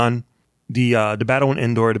going on, the battle in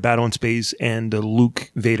Endor, the battle in space, and the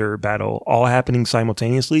Luke Vader battle all happening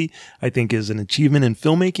simultaneously, I think is an achievement in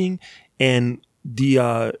filmmaking. And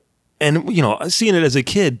seeing it as a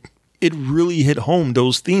kid, it really hit home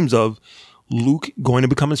those themes of Luke going to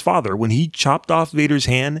become his father. When he chopped off Vader's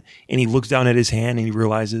hand and he looks down at his hand and he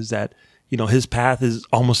realizes that, his path is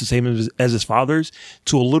almost the same as his father's.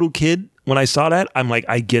 To a little kid, when I saw that, I'm like,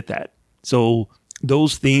 I get that. So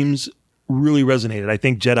those themes really resonated. I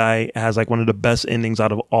think Jedi has like one of the best endings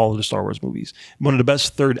out of all of the Star Wars movies. One of the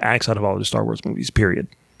best third acts out of all of the Star Wars movies, period.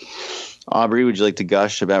 Aubrey, would you like to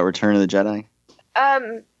gush about Return of the Jedi?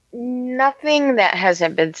 Nothing that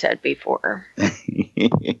hasn't been said before. I think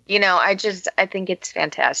it's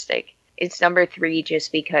fantastic. It's number 3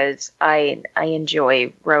 just because I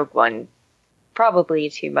enjoy Rogue One probably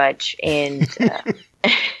too much, and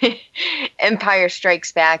Empire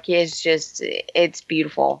Strikes Back is it's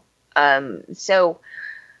beautiful. So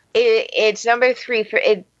it's number 3 for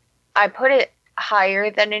it. I put it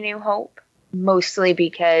higher than A New Hope, mostly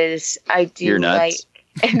because I do like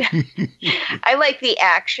I like the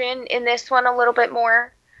action in this one a little bit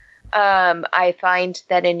more. I find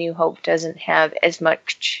that A New Hope doesn't have as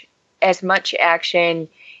much action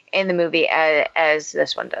in the movie as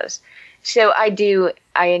this one does. So I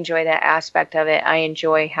enjoy that aspect of it. I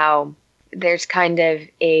enjoy how there's kind of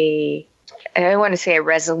I don't want to say a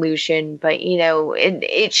resolution, but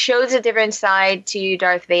it shows a different side to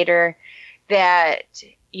Darth Vader that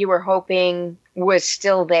you were hoping was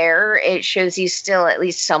still there. It shows he's still at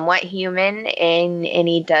least somewhat human, and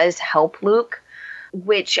he does help Luke,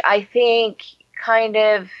 which I think kind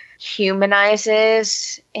of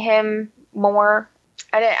humanizes him more.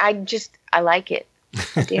 I like it.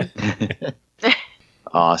 I do.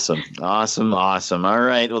 Awesome. All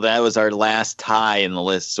right. Well, that was our last tie in the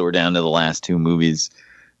list. So we're down to the last 2 movies.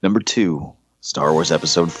 Number 2, Star Wars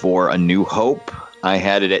Episode 4, A New Hope. I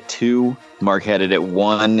had it at 2. Mark had it at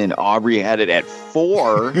 1, and Aubrey had it at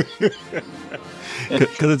 4.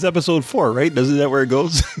 Because it's episode 4, right? Isn't that where it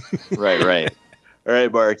goes? Right. All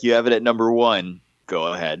right, Mark, you have it at number 1.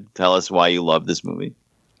 Go ahead. Tell us why you love this movie.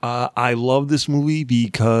 I love this movie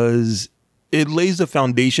because it lays the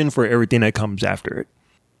foundation for everything that comes after it.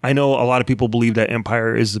 I know a lot of people believe that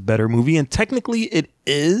Empire is a better movie, and technically it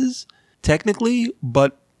is.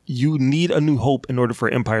 But you need A New Hope in order for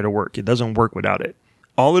Empire to work. It doesn't work without it.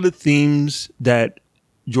 All of the themes that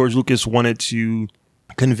George Lucas wanted to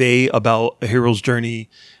convey about a hero's journey,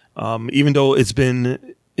 even though it's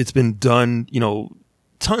been done,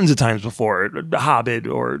 tons of times before, The Hobbit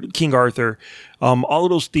or King Arthur, all of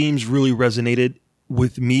those themes really resonated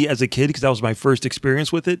with me as a kid because that was my first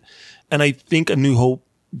experience with it. And I think A New Hope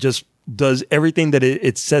just does everything that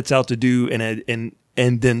it sets out to do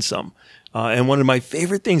and then some. And one of my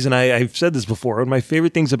favorite things, and I've said this before, one of my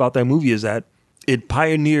favorite things about that movie is that it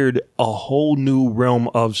pioneered a whole new realm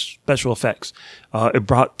of special effects. It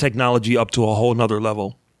brought technology up to a whole nother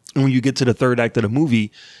level. And when you get to the third act of the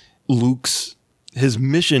movie, his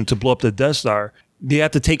mission to blow up the Death Star, they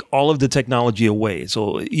have to take all of the technology away.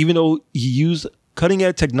 So even though he used cutting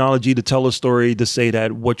edge technology to tell a story, to say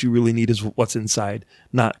that what you really need is what's inside,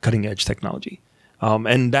 not cutting edge technology.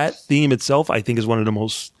 And that theme itself, I think, is one of the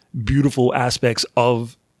most beautiful aspects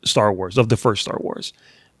of Star Wars, of the first Star Wars.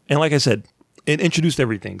 And like I said, it introduced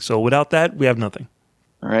everything. So without that, we have nothing.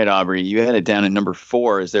 All right, Aubrey, you had it down at number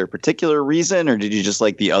 4. Is there a particular reason, or did you just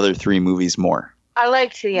like the other 3 movies more? I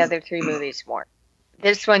liked the other 3 movies more.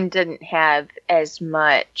 This one didn't have as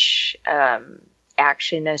much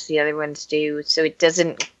action as the other ones do, so it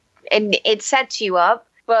doesn't, and it sets you up,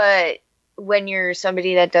 but when you're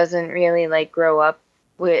somebody that doesn't really grow up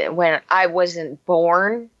when I wasn't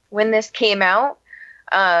born when this came out,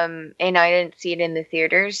 and I didn't see it in the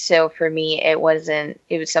theaters, so for me it was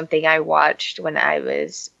something I watched when I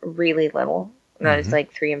was really little, when I was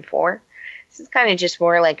 3 and 4. This is kind of just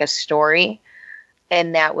more like a story,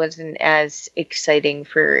 and that wasn't as exciting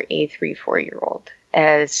for a 3-4-year-old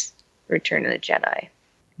as Return of the Jedi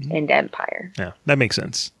and Empire. Yeah, that makes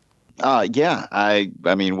sense. Yeah. I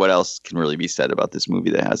mean, what else can really be said about this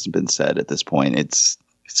movie that hasn't been said at this point? It's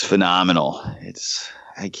phenomenal.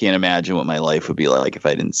 I can't imagine what my life would be like if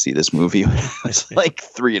I didn't see this movie when I was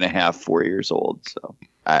 3.5, 4 years old. So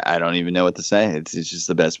I don't even know what to say. It's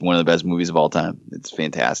just one of the best movies of all time. It's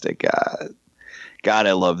fantastic. God,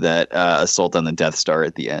 I love that assault on the Death Star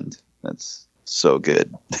at the end. That's so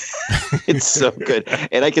good. It's so good.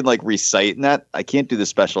 And I can like recite in that. I can't do the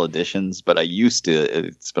special editions, but I used to.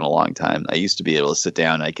 It's been a long time. I used to be able to sit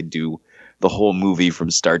down and I could do the whole movie from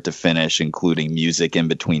start to finish, including music in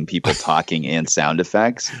between people talking and sound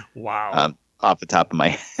effects. Wow. Off the top of my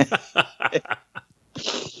head.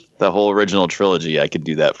 The whole original trilogy I could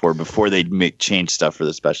do that for before they'd change stuff for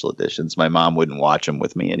the special editions. My mom wouldn't watch them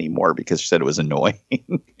with me anymore because she said it was annoying.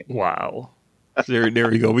 Wow. There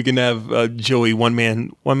we go. We can have Joey one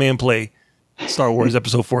man play Star Wars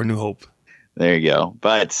Episode 4: New Hope. There you go.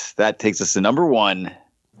 But that takes us to number 1.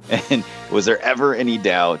 And was there ever any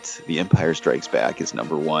doubt The Empire Strikes Back is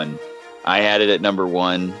number 1? I had it at number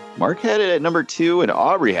 1. Mark had it at number 2, and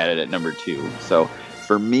Aubrey had it at number 2. So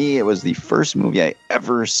for me, it was the first movie I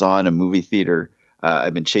ever saw in a movie theater.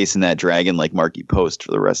 I've been chasing that dragon like Marky Post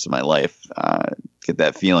for the rest of my life. Get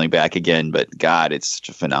that feeling back again. But God, it's such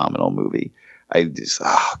a phenomenal movie.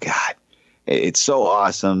 Oh God, it's so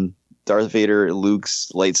awesome. Darth Vader, Luke's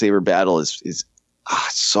lightsaber battle is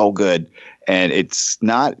so good, and it's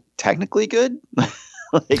not technically good.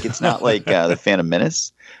 Like it's not like the Phantom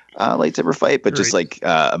Menace lightsaber fight, but just like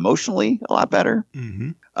emotionally a lot better.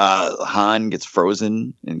 Mm-hmm. Han gets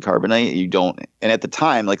frozen in carbonite. And at the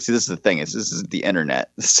time, like, see, this is the thing. This is the internet.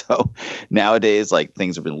 So nowadays, like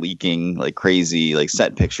things have been leaking like crazy, like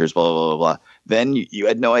set pictures, blah blah blah blah. Then you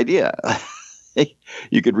had no idea.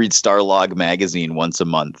 You could read Starlog magazine once a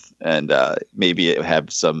month, and maybe it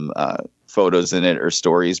have some photos in it or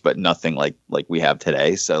stories, but nothing like we have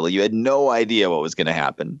today. So you had no idea what was going to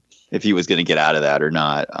happen, if he was going to get out of that or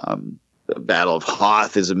not. The Battle of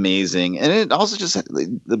Hoth is amazing, and it also just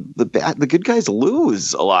the good guys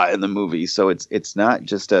lose a lot in the movie, so it's not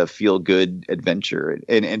just a feel good adventure.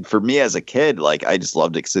 And for me as a kid, like I just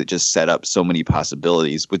loved it because it just set up so many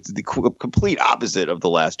possibilities. With the complete opposite of The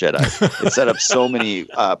Last Jedi, it set up so many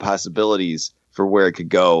possibilities for where it could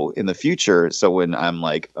go in the future. So when I'm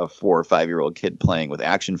like a 4 or 5 year old kid playing with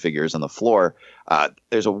action figures on the floor,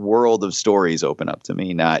 there's a world of stories open up to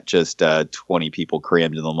me, not just 20 people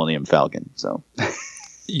crammed in the Millennium Falcon. So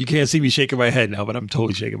you can't see me shaking my head now, but I'm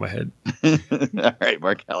totally shaking my head. All right,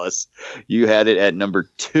 Mark Ellis, you had it at number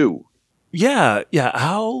 2. Yeah.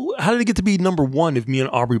 How did it get to be number 1 if me and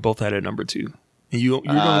Aubrey both had it at number 2? And you're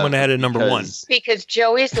the only one that had it at number 1. Because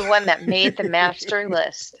Joey's the one that made the master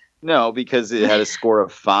list. No, because it had a score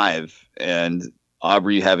of 5, and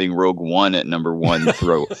Aubrey having Rogue One at number 1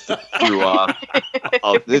 threw off.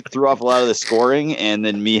 It threw off a lot of the scoring, and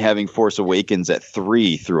then me having Force Awakens at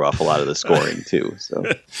 3 threw off a lot of the scoring too. So,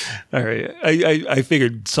 all right, I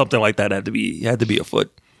figured something like that had to be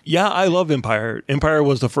afoot. Yeah, I love Empire. Empire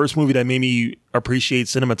was the first movie that made me appreciate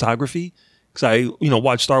cinematography, because I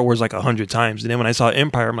watched Star Wars like 100 times, and then when I saw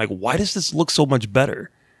Empire, I'm like, why does this look so much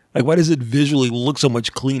better? Like, why does it visually look so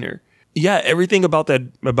much cleaner? Yeah, everything about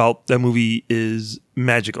that movie is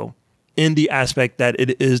magical in the aspect that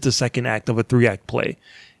it is the second act of a 3-act play.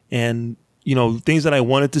 And, things that I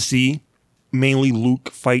wanted to see, mainly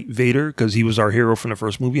Luke fight Vader, because he was our hero from the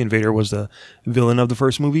first movie and Vader was the villain of the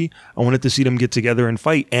first movie. I wanted to see them get together and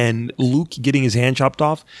fight. And Luke getting his hand chopped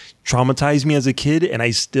off traumatized me as a kid, and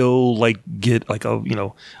I still get like a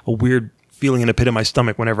weird feeling in the pit of my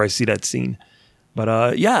stomach whenever I see that scene. But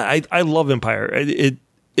I love Empire.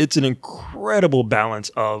 It's an incredible balance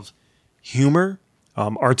of humor.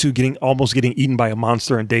 R2 almost getting eaten by a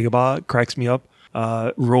monster in Dagobah cracks me up.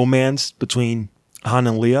 Romance between Han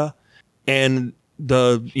and Leia, and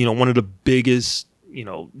one of the biggest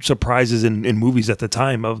surprises in movies at the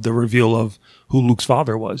time of the reveal of who Luke's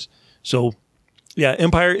father was. So yeah,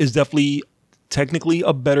 Empire is definitely technically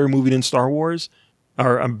a better movie than Star Wars,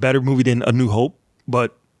 or a better movie than A New Hope.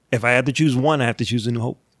 But if I had to choose one, I have to choose A New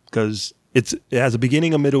Hope, because it has a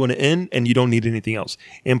beginning, a middle, and an end, and you don't need anything else.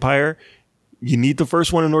 Empire, you need the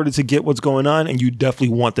first one in order to get what's going on, and you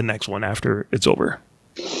definitely want the next one after it's over.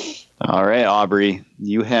 All right, Aubrey,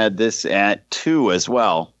 you had this at 2 as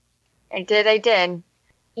well. I did. I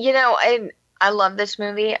love this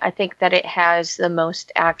movie. I think that it has the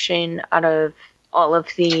most action out of all of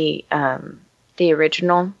the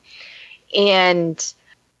original, and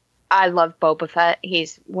I love Boba Fett.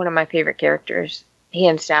 He's one of my favorite characters,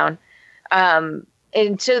 hands down.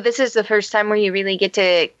 And so this is the first time where you really get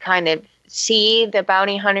to kind of see the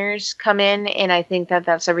bounty hunters come in, and I think that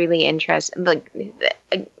that's a really interesting.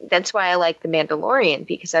 That's why I like The Mandalorian,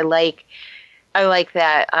 because I like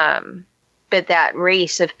that. But that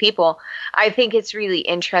race of people, I think it's really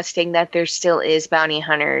interesting that there still is bounty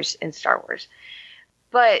hunters in Star Wars.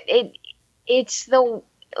 But it's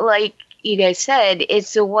you guys said,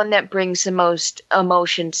 it's the one that brings the most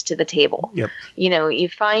emotions to the table. Yep. You know, you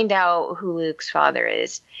find out who Luke's father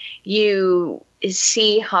is. You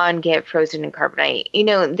see Han get frozen in carbonite. You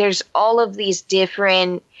know, there's all of these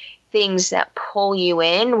different things that pull you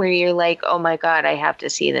in where you're like, oh my God, I have to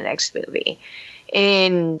see the next movie.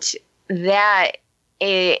 And that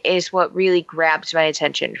is what really grabs my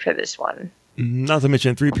attention for this one. Not to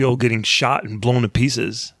mention 3PO getting shot and blown to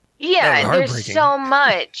pieces. Yeah, there's so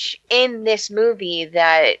much in this movie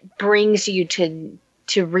that brings you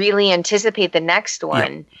to really anticipate the next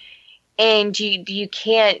one. Yeah. And you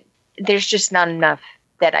can't, there's just not enough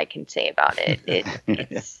that I can say about it.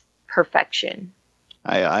 It's perfection.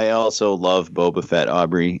 I also love Boba Fett,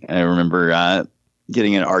 Aubrey. I remember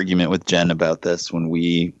getting an argument with Jen about this when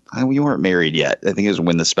we weren't married yet. I think it was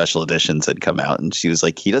when the special editions had come out, and she was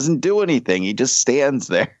like, he doesn't do anything. He just stands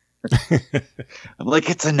there. I'm like,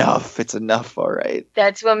 it's enough. It's enough. All right.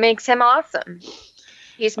 That's what makes him awesome.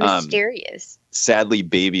 He's mysterious. Sadly,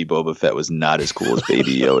 baby Boba Fett was not as cool as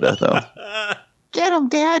baby Yoda, though. Get him,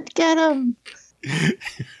 Dad. Get him.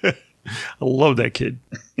 I love that kid.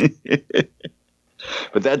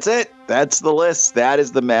 But that's it. That's the list. That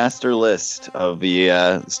is the master list of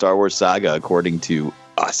the Star Wars saga, according to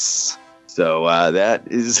us. So that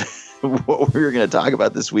is what we're going to talk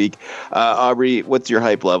about this week. Aubrey, what's your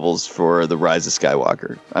hype levels for The Rise of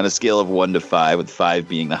Skywalker on a scale of 1 to 5, with 5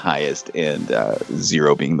 being the highest and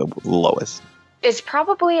 0 being the lowest? It's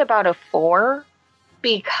probably about a 4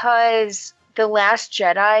 because The Last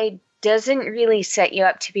Jedi doesn't really set you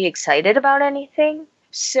up to be excited about anything.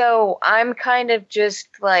 So I'm kind of just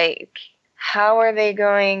like, how are they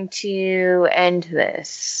going to end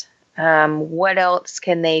this? What else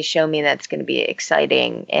can they show me that's going to be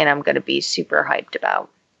exciting and I'm going to be super hyped about?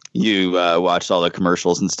 You watched all the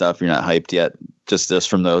commercials and stuff. You're not hyped yet? Just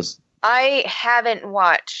from those? I haven't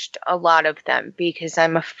watched a lot of them because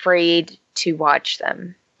I'm afraid to watch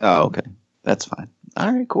them. Oh, okay. That's fine.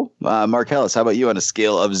 All right, cool. Marcellus, how about you on a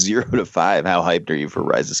scale of 0 to 5? How hyped are you for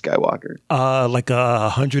Rise of Skywalker? Like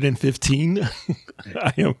 115.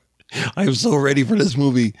 I am so ready for this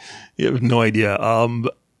movie. You have no idea.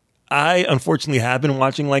 I unfortunately have been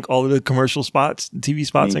watching like all of the commercial spots, TV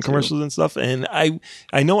spots and commercials and stuff. And I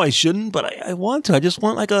know I shouldn't, but I want to. I just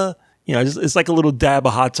want like it's like a little dab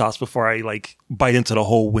of hot sauce before I like bite into the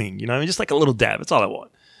whole wing. You know, I mean, just like a little dab. That's all I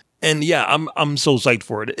want. And yeah, I'm so psyched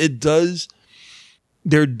for it.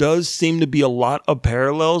 There does seem to be a lot of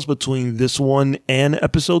parallels between this one and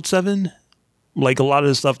Episode 7. Like a lot of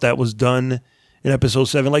the stuff that was done in Episode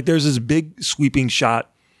 7. Like there's this big sweeping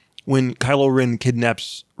shot when Kylo Ren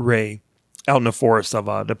kidnaps Rey out in the forest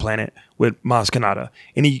of the planet with Maz Kanata,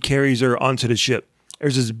 and he carries her onto the ship.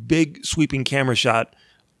 There's this big sweeping camera shot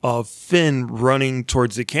of Finn running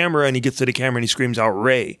towards the camera, and he gets to the camera and he screams out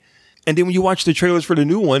Rey. And then when you watch the trailers for the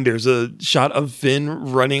new one, there's a shot of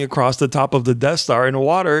Finn running across the top of the Death Star in the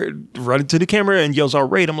water, running to the camera and yells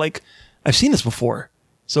out Rey. I'm like, I've seen this before.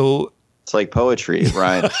 So it's like poetry,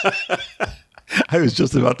 Ryan. I was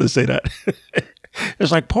just about to say that.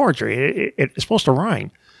 It's like poetry. It's supposed to rhyme.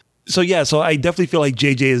 So yeah, so I definitely feel like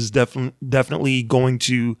JJ is definitely going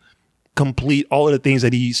to complete all of the things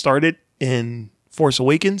that he started in Force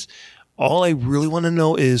Awakens. All I really want to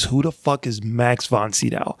know is who the fuck is Max von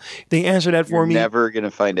Sydow? They answer that for me. You're never going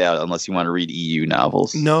to find out unless you want to read EU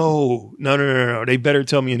novels. No. They better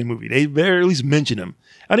tell me in the movie. They better at least mention him.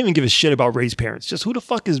 I don't even give a shit about Rey's parents. Just who the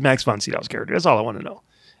fuck is Max von Sydow's character? That's all I want to know.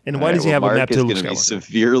 And why does he have a map to Luke Skywalker? Mark is going to be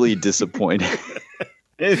severely disappointed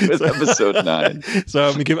with Episode 9. So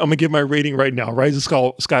I'm gonna give my rating right now. Rise of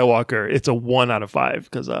Skywalker. It's a 1 out of 5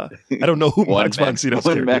 because I don't know who Max von Sydow's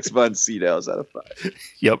character. Max von Sydow's out of 5.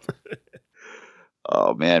 Yep.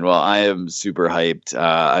 Oh man, well I am super hyped.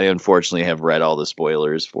 I unfortunately have read all the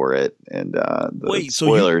spoilers for it, and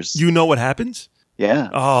spoilers. So you know what happens? Yeah.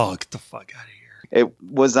 Oh, get the fuck out of here! It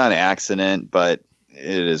was on accident, but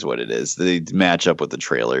it is what it is. They match up with the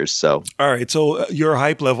trailers. So all right. So your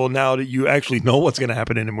hype level now that you actually know what's going to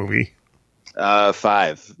happen in the movie?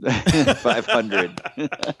 500.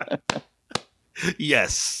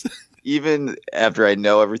 Yes. Even after I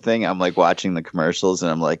know everything, I'm like watching the commercials and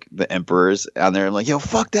I'm like the Emperor's on there. I'm like, yo,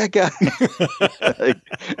 fuck that guy.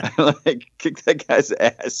 like kick that guy's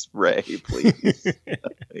ass, Rey, please.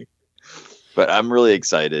 But I'm really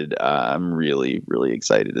excited. I'm really, really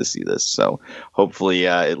excited to see this. So hopefully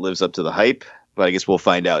it lives up to the hype. But I guess we'll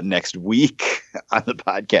find out next week on the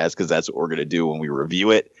podcast because that's what we're going to do when we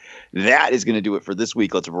review it. That is going to do it for this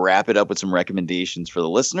week. Let's wrap it up with some recommendations for the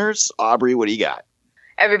listeners. Aubrey, what do you got?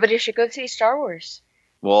 Everybody should go see Star Wars.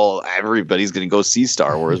 Well, everybody's going to go see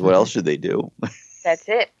Star Wars. What else should they do? That's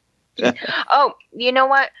it. Oh, you know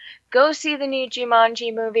what? go see the new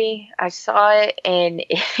Jumanji movie. I saw it and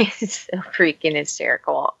it is so freaking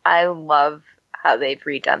hysterical. I love how they've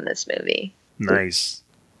redone this movie. Nice.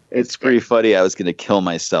 It's pretty funny. I was going to kill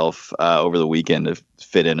myself over the weekend to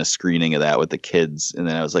fit in a screening of that with the kids. And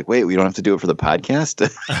then I was like, wait, we don't have to do it for the podcast?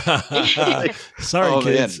 Sorry,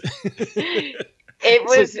 kids.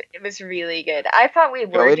 It was really good. I thought we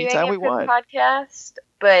were doing it for the podcast,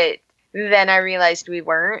 but then I realized we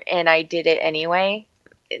weren't, and I did it anyway.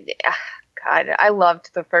 God, I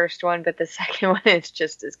loved the first one, but the second one is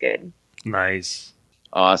just as good. Nice.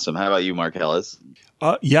 Awesome. How about you, Mark Ellis?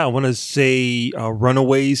 Yeah, I want to say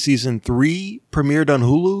Runaways Season 3 premiered on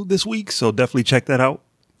Hulu this week, so definitely check that out.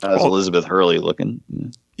 How's Elizabeth Hurley looking?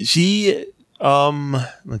 She,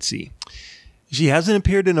 let's see. She hasn't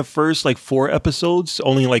appeared in the first 4 episodes,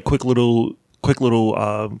 only quick little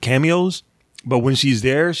cameos. But when she's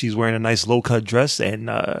there, she's wearing a nice low cut dress and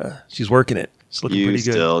she's working it. It's looking pretty good.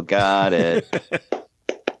 You still got it.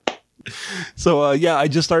 So I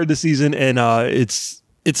just started the season and it's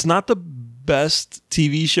not the best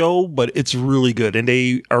TV show, but it's really good, and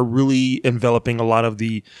they are really enveloping a lot of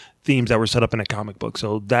the themes that were set up in a comic book.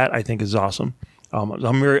 So that I think is awesome.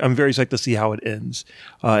 I'm very psyched to see how it ends.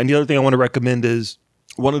 And the other thing I want to recommend is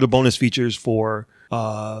one of the bonus features for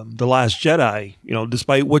The Last Jedi.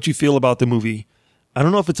 Despite what you feel about the movie, I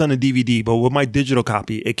don't know if it's on a DVD, but with my digital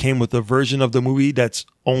copy, it came with a version of the movie that's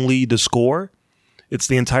only the score. It's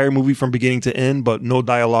the entire movie from beginning to end, but no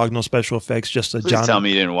dialogue, no special effects, just a Please John. Tell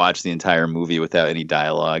me you didn't watch the entire movie without any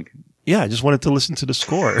dialogue. Yeah, I just wanted to listen to the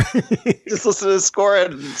score. Just listen to the score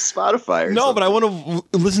on Spotify. Or something. But I want to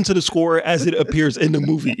listen to the score as it appears in the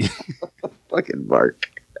movie. Fucking Mark.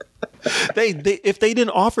 They if they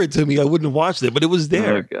didn't offer it to me, I wouldn't have watched it, but it was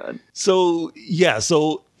there. Oh God. So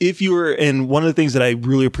if you were, and one of the things that I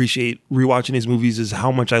really appreciate rewatching these movies is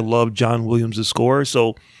how much I love John Williams' score.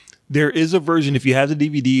 So there is a version, if you have the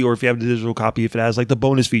DVD or if you have the digital copy, if it has the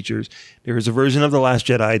bonus features, there is a version of The Last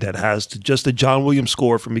Jedi that has just a John Williams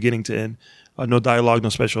score from beginning to end. No dialogue, no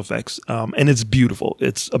special effects. And it's beautiful.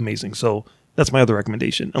 It's amazing. So that's my other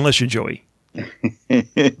recommendation, unless you're Joey.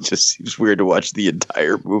 It just seems weird to watch the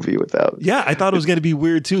entire movie without. Yeah, I thought it was going to be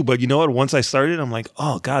weird too. But you know what? Once I started, I'm like,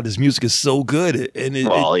 oh God, this music is so good. And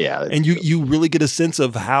you really get a sense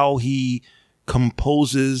of how he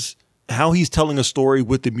composes, how he's telling a story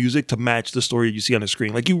with the music to match the story you see on the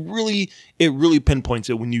screen. It really pinpoints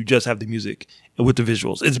it when you just have the music with the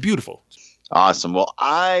visuals. It's beautiful. Awesome. Well,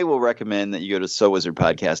 I will recommend that you go to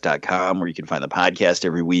SoWizardPodcast.com, where you can find the podcast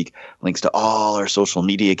every week. Links to all our social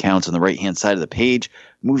media accounts on the right-hand side of the page.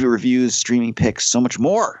 Movie reviews, streaming picks, so much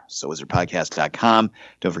more. SoWizardPodcast.com.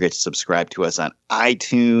 Don't forget to subscribe to us on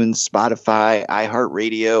iTunes, Spotify,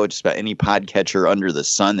 iHeartRadio, just about any podcatcher under the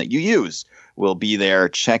sun that you use. We'll be there.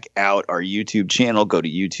 Check out our YouTube channel. Go to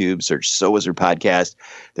YouTube, search So Wizard Podcast.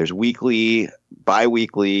 There's weekly,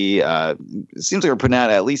 bi-weekly. It seems like we're putting out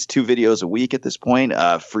at least 2 videos a week at this point.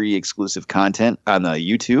 Free exclusive content on the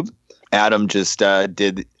YouTube. Adam just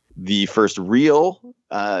did the first real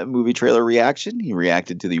movie trailer reaction. He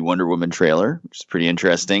reacted to the Wonder Woman trailer, which is pretty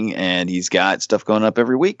interesting. And he's got stuff going up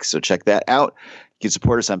every week. So check that out. You can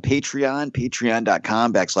support us on Patreon,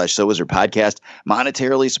 patreon.com/SoWizardPodcast.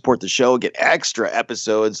 Monetarily support the show. Get extra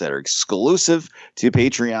episodes that are exclusive to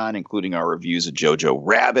Patreon, including our reviews of Jojo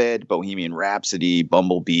Rabbit, Bohemian Rhapsody,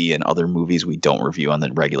 Bumblebee, and other movies we don't review on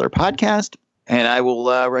the regular podcast. And I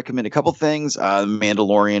will recommend a couple things.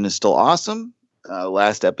 Mandalorian is still awesome.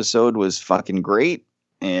 Last episode was fucking great.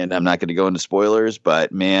 And I'm not going to go into spoilers,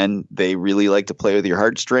 but man, they really like to play with your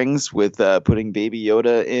heartstrings with putting Baby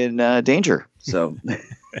Yoda in danger. So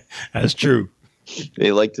that's true.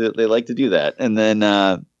 They like to do that. And then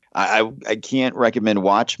I can't recommend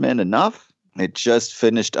Watchmen enough. It just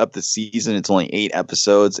finished up the season. It's only 8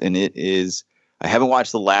 episodes, and it is. I haven't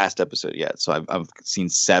watched the last episode yet, so I've seen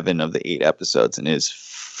 7 of the 8 episodes, and it is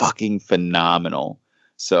fucking phenomenal.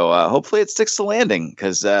 So hopefully it sticks to landing,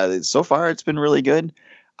 because so far it's been really good.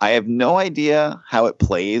 I have no idea how it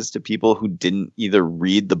plays to people who didn't either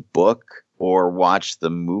read the book or watch the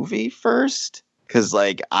movie first. Because,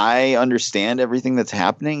 I understand everything that's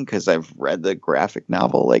happening because I've read the graphic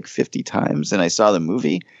novel 50 times and I saw the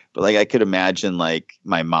movie. But, I could imagine,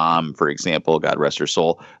 my mom, for example, God rest her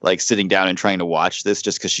soul, sitting down and trying to watch this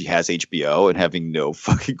just because she has HBO and having no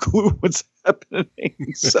fucking clue what's happening.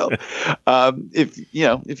 So,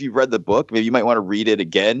 if you've read the book, maybe you might want to read it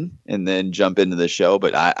again and then jump into the show.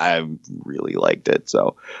 But I really liked it.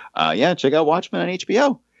 So, check out Watchmen on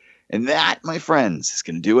HBO. And that, my friends, is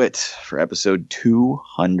going to do it for episode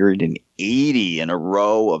 280 in a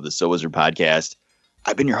row of the So Wizard Podcast.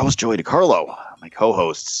 I've been your host, Joey DiCarlo. My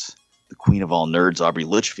co-hosts, the queen of all nerds, Aubrey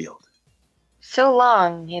Litchfield. So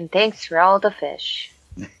long, and thanks for all the fish.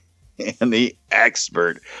 And the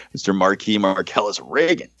expert, Mr. Marquis Marcellus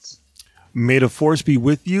Reagans. May the force be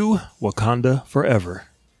with you, Wakanda forever.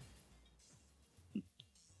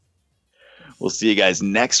 We'll see you guys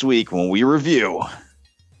next week when we review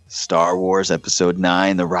Star Wars Episode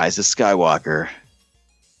 9, The Rise of Skywalker.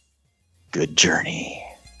 Good journey.